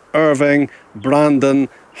 Whiten, Irving, Brandon,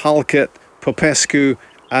 Halkett, Popescu,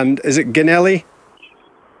 and is it Ginelli?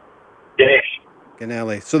 Yes.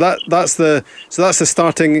 Ginelli. So that's the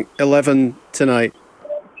starting 11 tonight.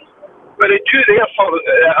 But the two there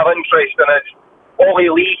are interesting is Ollie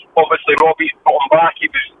Lee. Obviously, Robbie's brought him back.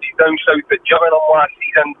 He's down south at Gillingham last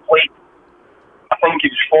season. Played, I think he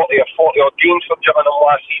was 40 odd games for Gillingham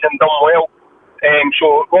last season. Done well.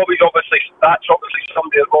 So Robbie's that's obviously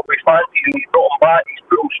somebody that Robbie fancies, and he's brought him back. He's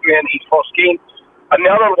put him straight in his first game. And the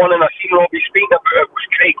other one, and I seen Robbie speaking about it, was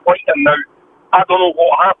Craig Whiten. Now, I don't know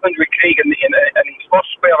what happened with Craig in his first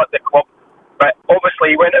spell at the club, but obviously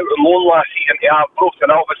he went out on loan last season to Arbroath, and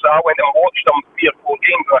obviously I went and watched him 3 or 4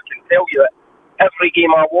 games, and I can tell you that every game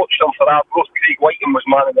I watched him for Arbroath, Craig Whiten was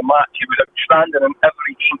man of the match. He was outstanding in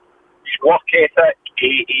every game. His work ethic,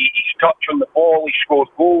 his touch on the ball, he scored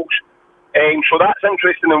goals. So that's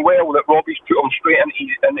interesting and well that Robbie's put him straight into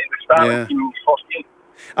the starting team in his first game.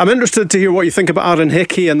 I'm interested to hear what you think about Aaron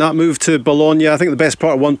Hickey and that move to Bologna. I think the best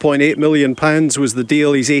part of £1.8 million was the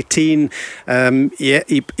deal. He's 18. He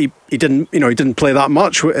didn't play that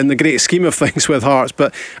much in the great scheme of things with Hearts,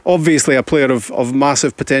 but obviously a player of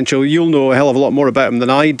massive potential. You'll know a hell of a lot more about him than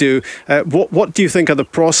I do. What do you think are the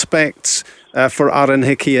prospects for Aaron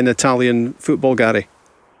Hickey in Italian football, Gary?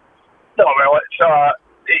 No, well,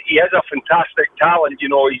 he has a fantastic talent. He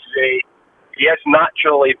is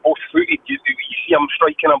naturally both-footed. You see him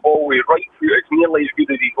striking a ball with his right foot. It's nearly as good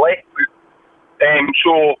as his left foot.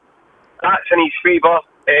 So that's in his favour.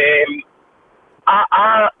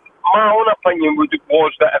 My own opinion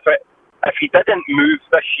was that if he didn't move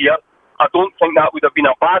this year, I don't think that would have been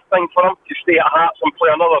a bad thing for him to stay at Hearts and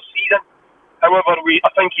play another season. However,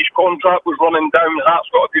 I think his contract was running down.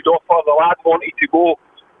 Hearts got a good offer. The lad wanted to go.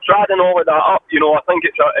 So adding all of that up, I think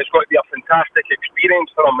it's got to be a fantastic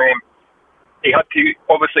experience for him. He had to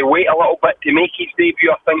obviously wait a little bit to make his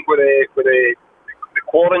debut, I think, with the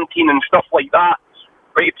quarantine and stuff like that.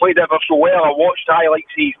 But he played ever so well. I watched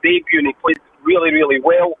highlights of his debut and he played really, really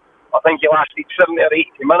well. I think he lasted 70 or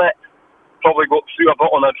 80 minutes. Probably got through a bit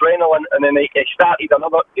on adrenaline, and then he started the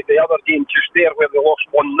other game just there where they lost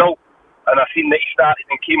 1-0. And I seen that he started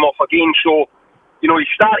and came off again. So, he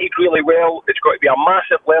started really well. It's got to be a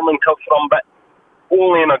massive learning curve for him, but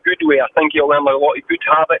only in a good way. I think he'll learn a lot of good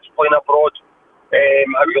habits playing abroad,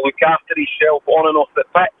 how to look after himself on and off the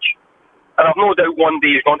pitch. And I've no doubt one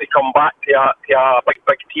day he's going to come back to a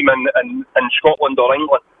big team in Scotland or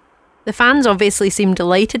England. The fans obviously seem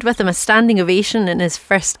delighted with him. A standing ovation in his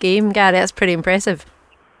first game, Gary. That's pretty impressive.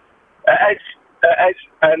 It is.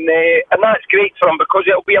 And that's great for him because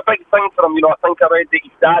it'll be a big thing for him. I think I read that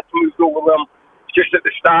his dad's moved over with him just at the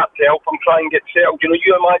start to help him try and get settled.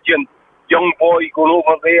 You imagine young boy going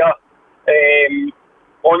over there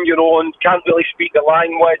on your own, can't really speak the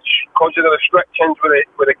language because of the restrictions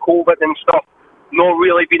with the COVID and stuff, not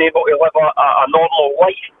really being able to live a normal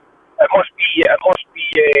life. It must be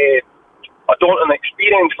a daunting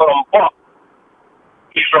experience for him, but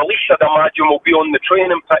his release, I'd imagine, will be on the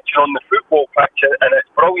training pitch and on the football pitch, and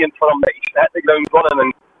it's brilliant for him that he's hit the ground running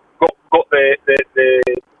and got the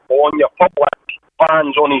on your public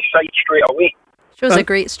fans on his side straight away. Shows a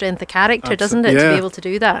great strength of character, doesn't it, to be able to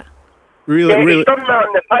do that? Really. He's done that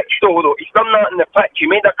in the pitch, though. He's done that in the pitch. He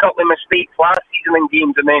made a couple of mistakes last season in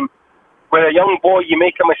games, and then with a young boy, you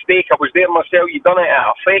make a mistake. I was there myself. You done it. It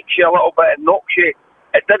affects you a little bit. It knocks you.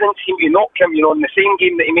 It didn't seem to knock him. In the same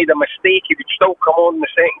game that he made a mistake, he would still come on in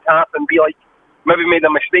the second half and be like, maybe made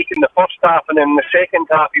a mistake in the first half, and then in the second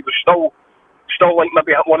half he was still like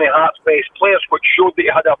maybe one of Hearts' best players, which showed that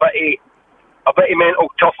he had a bit of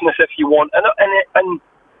mental toughness, if you want. And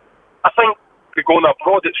I think going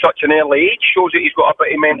abroad at such an early age shows that he's got a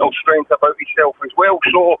bit of mental strength about himself as well.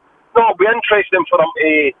 So no, it'll be interesting for him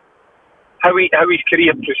to how his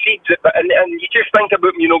career proceeds. And you just think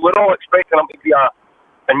about him. We're all expecting him to be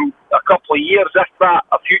in a couple of years, if that,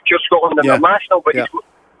 a future Scotland international, but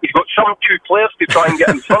he's got some two players to try and get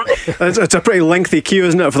in front of. It's a pretty lengthy queue,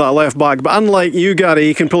 isn't it, for that left back? But unlike you, Gary,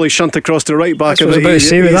 he can probably shunt across the right back. I was about to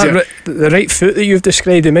say, with that, the right foot that you've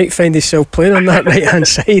described, he might find himself playing on that right hand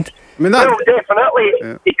side. Definitely,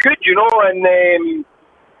 he could, and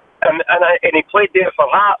he played there for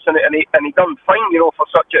Hearts, and he done fine, for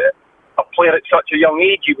such a player at such a young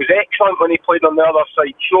age. He was excellent when he played on the other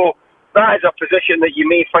side. So that is a position that you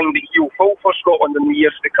may find that he'll fill for Scotland in the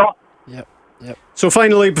years to come. Yep. So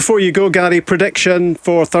finally, before you go, Gary, prediction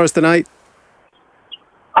for Thursday night?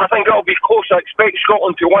 I think it'll be close. I expect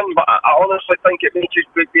Scotland to win, but I honestly think it may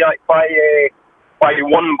just be by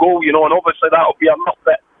one goal, and obviously that'll be enough.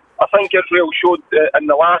 But I think Israel showed in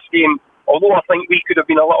the last game, although I think we could have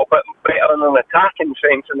been a little bit better in an attacking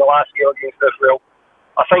sense in the last game against Israel,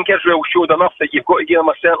 I think Israel showed enough that you've got to give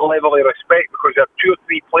them a certain level of respect because there are 2 or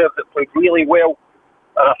 3 players that played really well.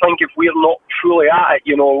 And I think if we're not truly at it,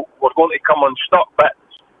 we're going to come unstuck. But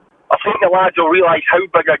I think the lads will realise how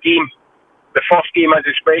big a game the first game is,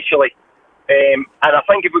 especially. And I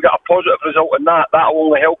think if we get a positive result in that'll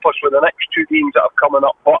only help us with the next 2 games that are coming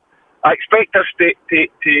up. But I expect us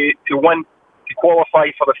to win, to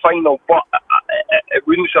qualify for the final. But it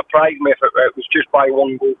wouldn't surprise me if it was just by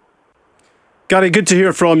 1 goal. Gary, good to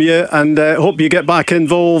hear from you, and hope you get back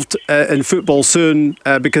involved in football soon,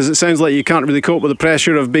 because it sounds like you can't really cope with the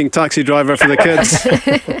pressure of being taxi driver for the kids.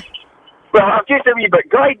 Well, I'm just a wee bit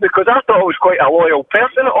gutted because I thought I was quite a loyal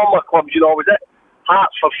person at all my clubs. I was at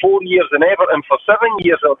Hearts for 4 years and Everton for 7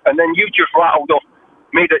 years, and then you just rattled off,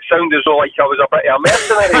 made it sound as though like I was a bit of a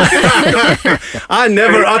mercenary. I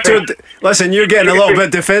never uttered. Listen, you're getting a little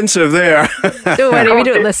bit defensive there. Don't worry, we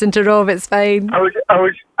don't listen to Rob. It's fine. I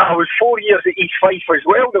was 4 years at East Fife as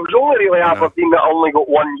well. There was only really Aberdeen that only got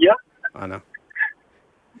 1 year. I know.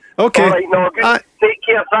 Okay. All right, no, good. Take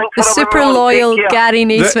care. Thanks the for super loyal Gary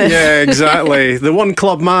Naysmith. Yeah, exactly. The one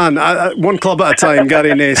club man, one club at a time.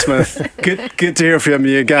 Gary Naysmith. Good to hear from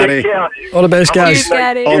you, Gary. Take care. All the best, guys.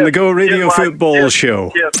 On the Go Radio Football Show.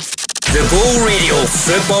 The Go Radio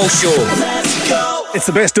Football Show. Let's go. It's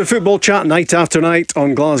the best of football chat night after night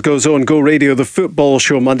on Glasgow's own Go Radio, the football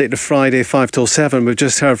show, Monday to Friday, 5 till 7. We've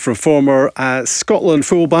just heard from former Scotland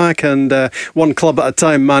fullback and one club at a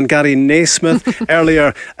time man Gary Naysmith.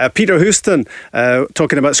 Earlier, Peter Houston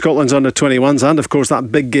talking about Scotland's under-21s and, of course, that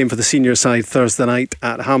big game for the senior side Thursday night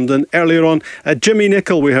at Hampden. Earlier on, Jimmy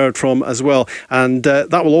Nichol we heard from as well. And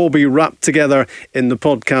that will all be wrapped together in the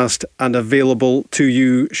podcast and available to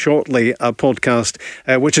you shortly. A podcast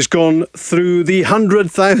which has gone through the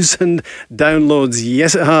 100,000 downloads.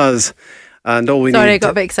 Yes, it has. And all we I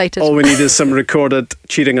got a bit excited. All we need is some recorded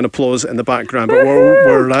cheering and applause in the background. But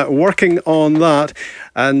we're working on that.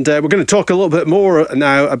 And we're going to talk a little bit more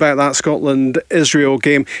now about that Scotland-Israel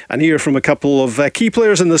game and hear from a couple of key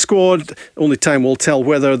players in the squad. Only time will tell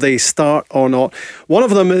whether they start or not. One of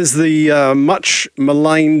them is the much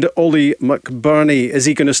maligned Ollie McBurnie. Is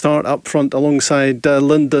he going to start up front alongside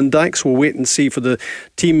Lyndon Dykes? We'll wait and see for the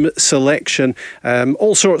team selection.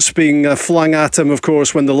 All sorts being flung at him, of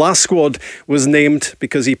course, when the last squad was named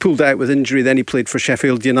because he pulled out with injury. Then he played for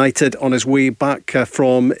Sheffield United on his way back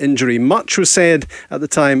from injury. Much was said at the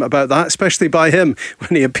time about that, especially by him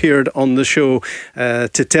when he appeared on the show to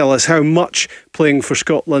tell us how much playing for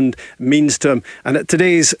Scotland means to him. And at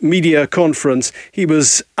today's media conference, he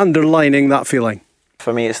was underlining that feeling.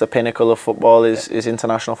 For me, it's the pinnacle of football, is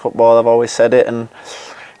international football. I've always said it, and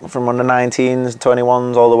from under 19s,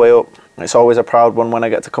 21s, all the way up, it's always a proud one when I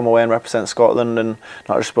get to come away and represent Scotland, and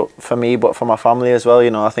not just for me, but for my family as well.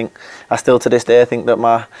 You know, I still to this day think that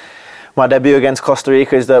my debut against Costa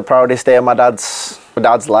Rica is the proudest day of my dad's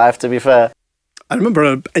life, to be fair. I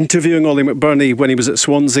remember interviewing Ollie McBurnie when he was at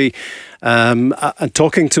Swansea and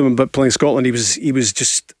talking to him about playing Scotland. He was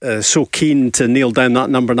just so keen to nail down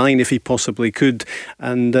that number 9 if he possibly could,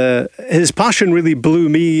 and his passion really blew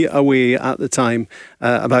me away at the time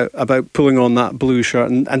about pulling on that blue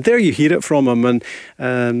shirt, and there you hear it from him.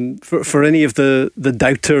 And for any of the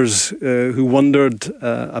doubters who wondered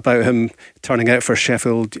about him turning out for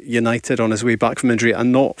Sheffield United on his way back from injury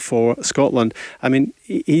and not for Scotland, I mean,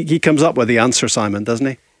 he comes up with the answer, Simon, doesn't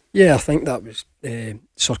he? Yeah, I think that was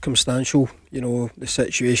circumstantial, you know, the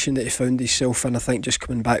situation that he found himself in. I think just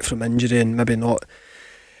coming back from injury and maybe not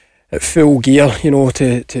at full gear, you know,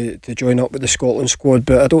 to join up with the Scotland squad.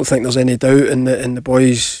 But I don't think there's any doubt in the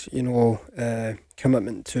boys', you know,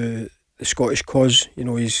 commitment to the Scottish cause. You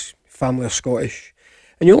know, his family are Scottish.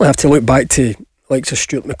 And you only have to look back to like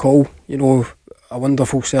Stuart McCall, you know, a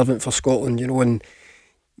wonderful servant for Scotland, you know, and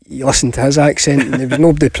you listen to his accent and there was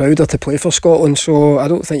nobody prouder to play for Scotland, so I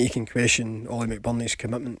don't think you can question Ollie McBurnie's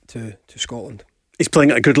commitment to Scotland. He's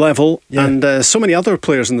playing at a good level, yeah. And so many other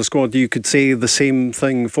players in the squad you could say the same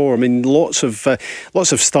thing for. I mean, lots of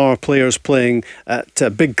star players playing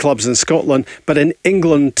at big clubs in Scotland, but in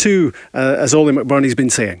England too, as Ollie McBurnie's been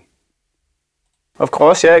saying. Of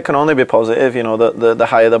course, yeah, it can only be positive. You know, the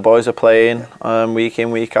higher the boys are playing week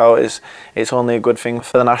in, week out, it's only a good thing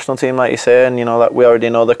for the national team, like you say. And you know that we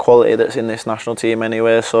already know the quality that's in this national team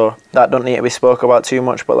anyway, so that don't need to be spoke about too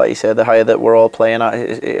much. But like you said, the higher that we're all playing at,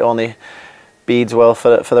 it only beads well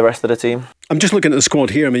for the rest of the team. I'm just looking at the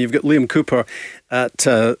squad here. I mean, you've got Liam Cooper at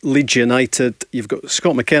Leeds United. You've got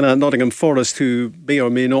Scott McKenna at Nottingham Forest, who may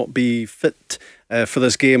or may not be fit for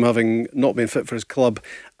this game, having not been fit for his club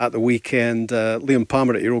at the weekend. Liam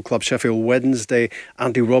Palmer at your old club Sheffield Wednesday.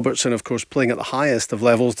 Andy Robertson, of course, playing at the highest of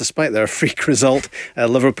levels despite their freak result at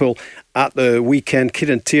Liverpool at the weekend.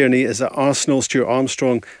 Kieran Tierney is at Arsenal. Stuart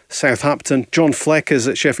Armstrong, Southampton. John Fleck is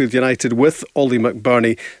at Sheffield United with Ollie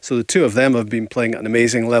McBurnie, so the two of them have been playing at an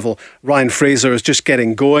amazing level. Ryan Fraser is just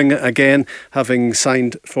getting going again, having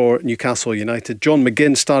signed for Newcastle United. John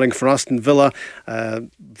McGinn starting for Aston Villa,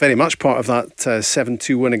 very much part of that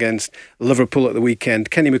 7-2 win against Liverpool at the weekend.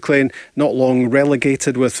 Kenny McLean not long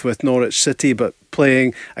relegated with Norwich City, but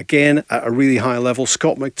playing again at a really high level.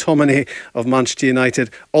 Scott McTominay of Manchester United.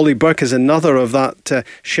 Ollie Burke is another of that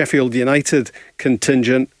Sheffield United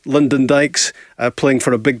contingent. Lyndon Dykes playing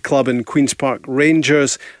for a big club in Queen's Park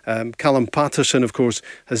Rangers. Callum Patterson, of course,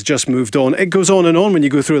 has just moved on. It goes on and on when you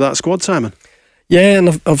go through that squad, Simon. Yeah,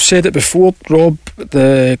 and I've said it before, Rob,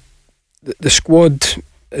 the squad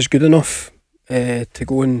is good enough to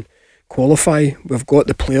go and qualify. We've got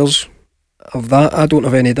the players of that, I don't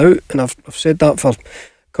have any doubt, and I've said that for a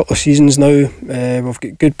couple of seasons now. We've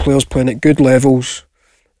got good players playing at good levels.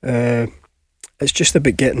 It's just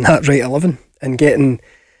about getting that right 11 and getting.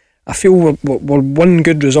 I feel we're one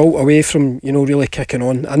good result away from, you know, really kicking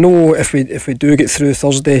on. I know if we do get through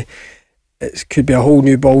Thursday, it could be a whole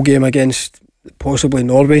new ball game against possibly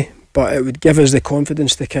Norway, but it would give us the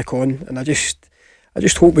confidence to kick on. And I just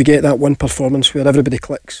hope we get that one performance where everybody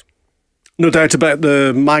clicks. No doubt about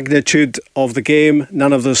the magnitude of the game.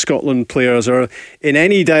 None of the Scotland players are in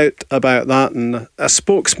any doubt about that, and a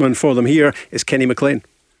spokesman for them here is Kenny McLean.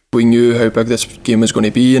 We knew how big this game was going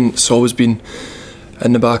to be, and it's always been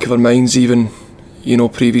in the back of our minds, even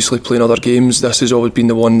previously playing other games. This has always been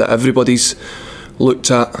the one that everybody's looked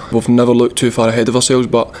at. We've never looked too far ahead of ourselves,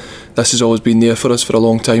 but this has always been there for us for a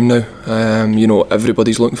long time now.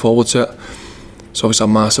 Everybody's looking forward to it. It's obviously a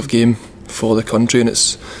massive game for the country, and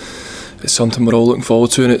it's something we're all looking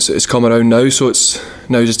forward to, and it's come around now, so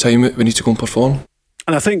now's the time we need to go and perform.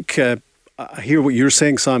 And I think I hear what you're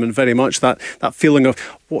saying, Simon, very much, that feeling of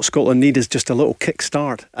what Scotland need is just a little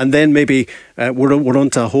kick-start, and then maybe we're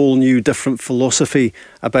on to a whole new different philosophy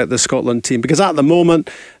about the Scotland team, because at the moment,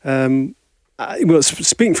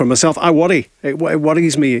 speaking for myself, I worry. It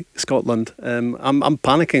worries me, Scotland. I'm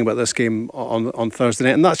panicking about this game on Thursday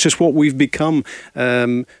night, and that's just what we've become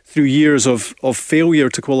through years of failure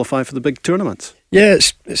to qualify for the big tournaments. Yeah,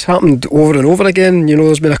 it's happened over and over again.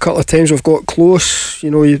 There's been a couple of times we've got close.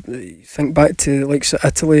 You think back to like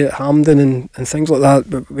Italy at Hampden and things like that,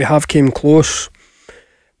 but we have came close.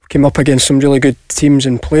 We came up against some really good teams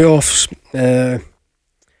in playoffs,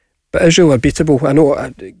 but Israel are beatable. I know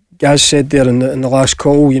Gaz said there in the last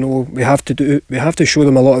call, we have to show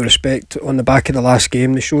them a lot of respect on the back of the last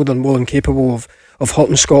game. They showed they're more than capable of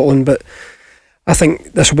hurting Scotland, but I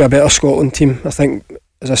think this will be a better Scotland team. I think,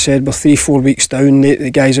 as I said, we're 3-4 weeks down.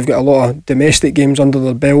 The guys have got a lot of domestic games under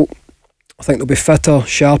their belt. I think they'll be fitter,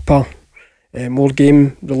 sharper, more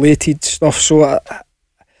game-related stuff. So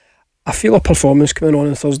I feel a performance coming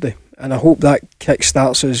on Thursday, and I hope that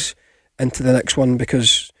kick-starts us into the next one,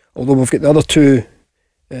 because although we've got the other two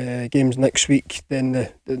games next week, then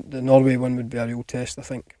the Norway one would be a real test, I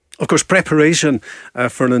think. Of course, preparation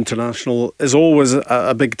for an international is always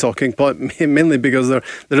a big talking point, mainly because there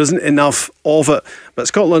isn't enough of it. But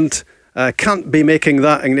Scotland can't be making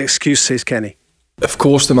that an excuse, says Kenny. Of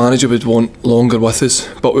course the manager would want longer with us,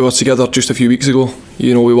 but we were together just a few weeks ago.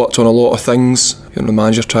 We worked on a lot of things. The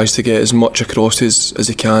manager tries to get as much across as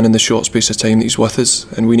he can in the short space of time that he's with us,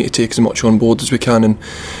 and we need to take as much on board as we can, and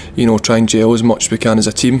try and gel as much as we can as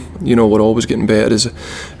a team. We're always getting better as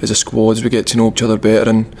a squad as we get to know each other better,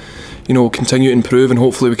 and continue to improve, and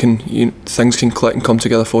hopefully we can things can click and come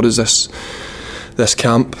together for us this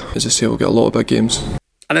camp. As I say, we'll get a lot of big games.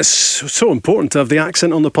 And it's so important to have the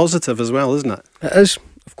accent on the positive as well, isn't it? It is,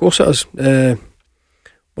 of course it is. We're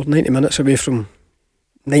 90 minutes away from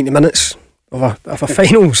 90 minutes of a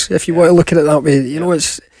finals, if you want to look at it that way.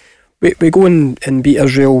 It's we go and beat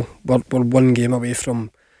Israel. We're one game away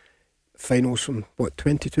from finals from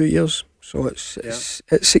 22 years. So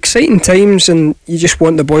it's exciting times, and you just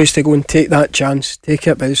want the boys to go and take that chance, take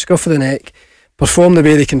it by the scruff of the neck, perform the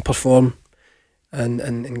way they can perform,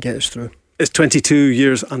 and get us through. It's 22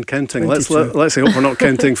 years and counting. 22. Let's hope we're not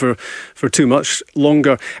counting for too much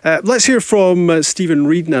longer. Let's hear from Stephen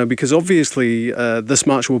Reid now, because obviously this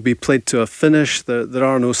match will be played to a finish. There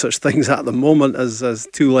are no such things at the moment as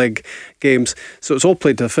two-leg games, so it's all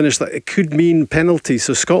played to a finish. That it could mean penalties,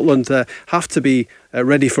 so Scotland have to be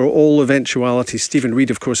ready for all eventualities. Stephen Reid,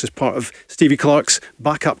 of course, is part of Stevie Clarke's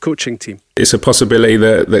backup coaching team. It's a possibility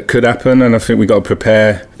that could happen, and I think we've got to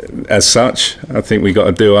prepare as such. I think we've got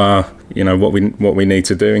to do our what we need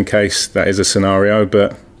to do in case that is a scenario,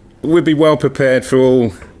 but we'll be well prepared for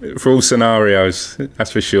all scenarios,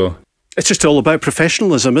 that's for sure. It's just all about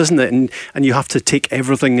professionalism, isn't it? And you have to take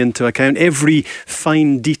everything into account, every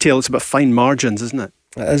fine detail. It's about fine margins, isn't it?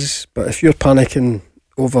 It is, but if you're panicking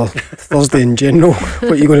over Thursday in general,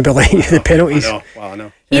 what are you going to be like with the penalties? I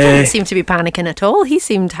know. He didn't seem to be panicking at all. He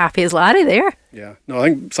seemed happy as Larry there. Yeah. No, I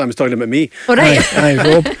think Simon's talking about me. Oh, right. Aye,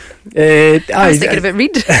 Rob. I was thinking about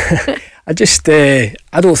Reid. I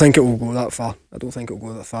don't think it will go that far. I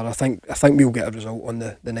think we'll get a result on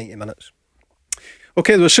the 90 minutes.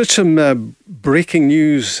 Okay, there's just some breaking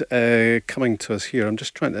news coming to us here. I'm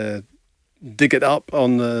just trying to dig it up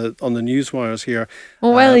on the news wires here.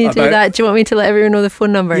 Well, while you do that, do you want me to let everyone know the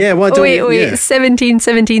phone number? Yeah, why don't you? Wait, 17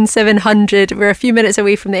 17 700. We're a few minutes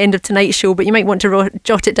away from the end of tonight's show, but you might want to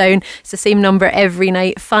jot it down. It's the same number every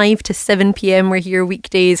night, 5 to 7 p.m. We're here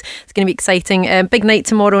weekdays. It's going to be exciting. Big night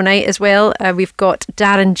tomorrow night as well. We've got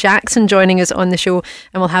Darren Jackson joining us on the show,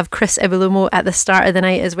 and we'll have Chris Ibulumo at the start of the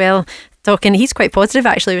night as well. He's quite positive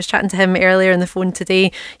actually. I was chatting to him earlier on the phone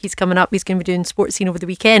today. He's coming up, he's going to be doing Sports Scene over the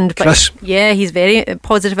weekend, but Chris. Yeah, he's very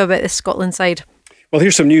positive about the Scotland side. Well,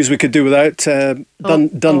 here's some news we could do without.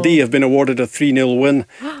 Dundee have been awarded a 3-0 win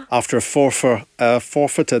after Forfar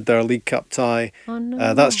forfeited their League Cup tie. Oh,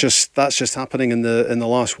 no. That's just happening in the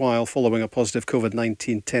last while, following a positive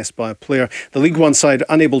COVID-19 test by a player. The League One side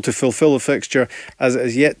unable to fulfil the fixture, as it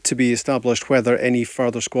is yet to be established whether any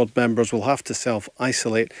further squad members will have to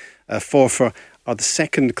self-isolate. Forfar are the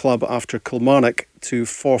second club after Kilmarnock to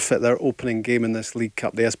forfeit their opening game in this League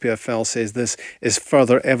Cup. The SPFL says this is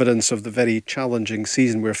further evidence of the very challenging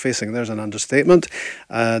season we're facing. There's an understatement.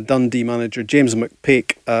 Dundee manager James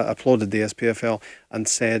McPake applauded the SPFL and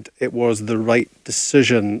said it was the right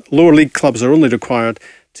decision. Lower league clubs are only required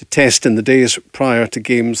to test in the days prior to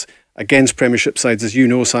games against Premiership sides, as you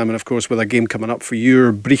know, Simon, of course, with a game coming up for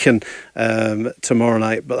your Brechin tomorrow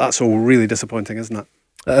night. But that's all really disappointing, isn't it?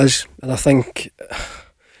 It is, and I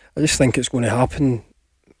just think it's going to happen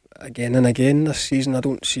again and again this season. I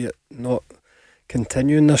don't see it not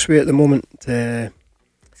continuing this way at the moment.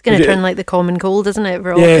 It's going to turn like the common cold, isn't it?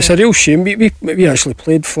 Yeah, it's a real shame. We actually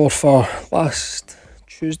played Forfar last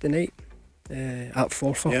Tuesday night at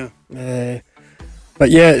Forfar. Yeah.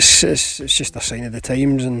 But yeah, it's just a sign of the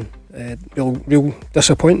times, and real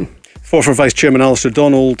disappointing. Forfar Vice Chairman Alistair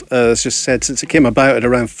Donald has just said since it came about at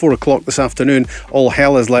around 4 o'clock this afternoon, all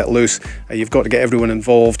hell is let loose. You've got to get everyone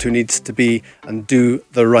involved who needs to be and do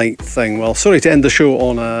the right thing. Well, sorry to end the show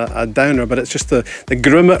on a downer, but it's just the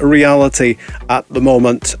grim reality at the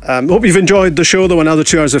moment. Hope you've enjoyed the show, though. Another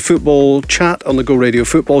 2 hours of football chat on the Go Radio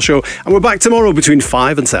Football Show, and we're back tomorrow between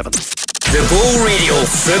 5 and 7. The Go Radio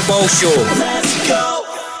Football Show. Let's go!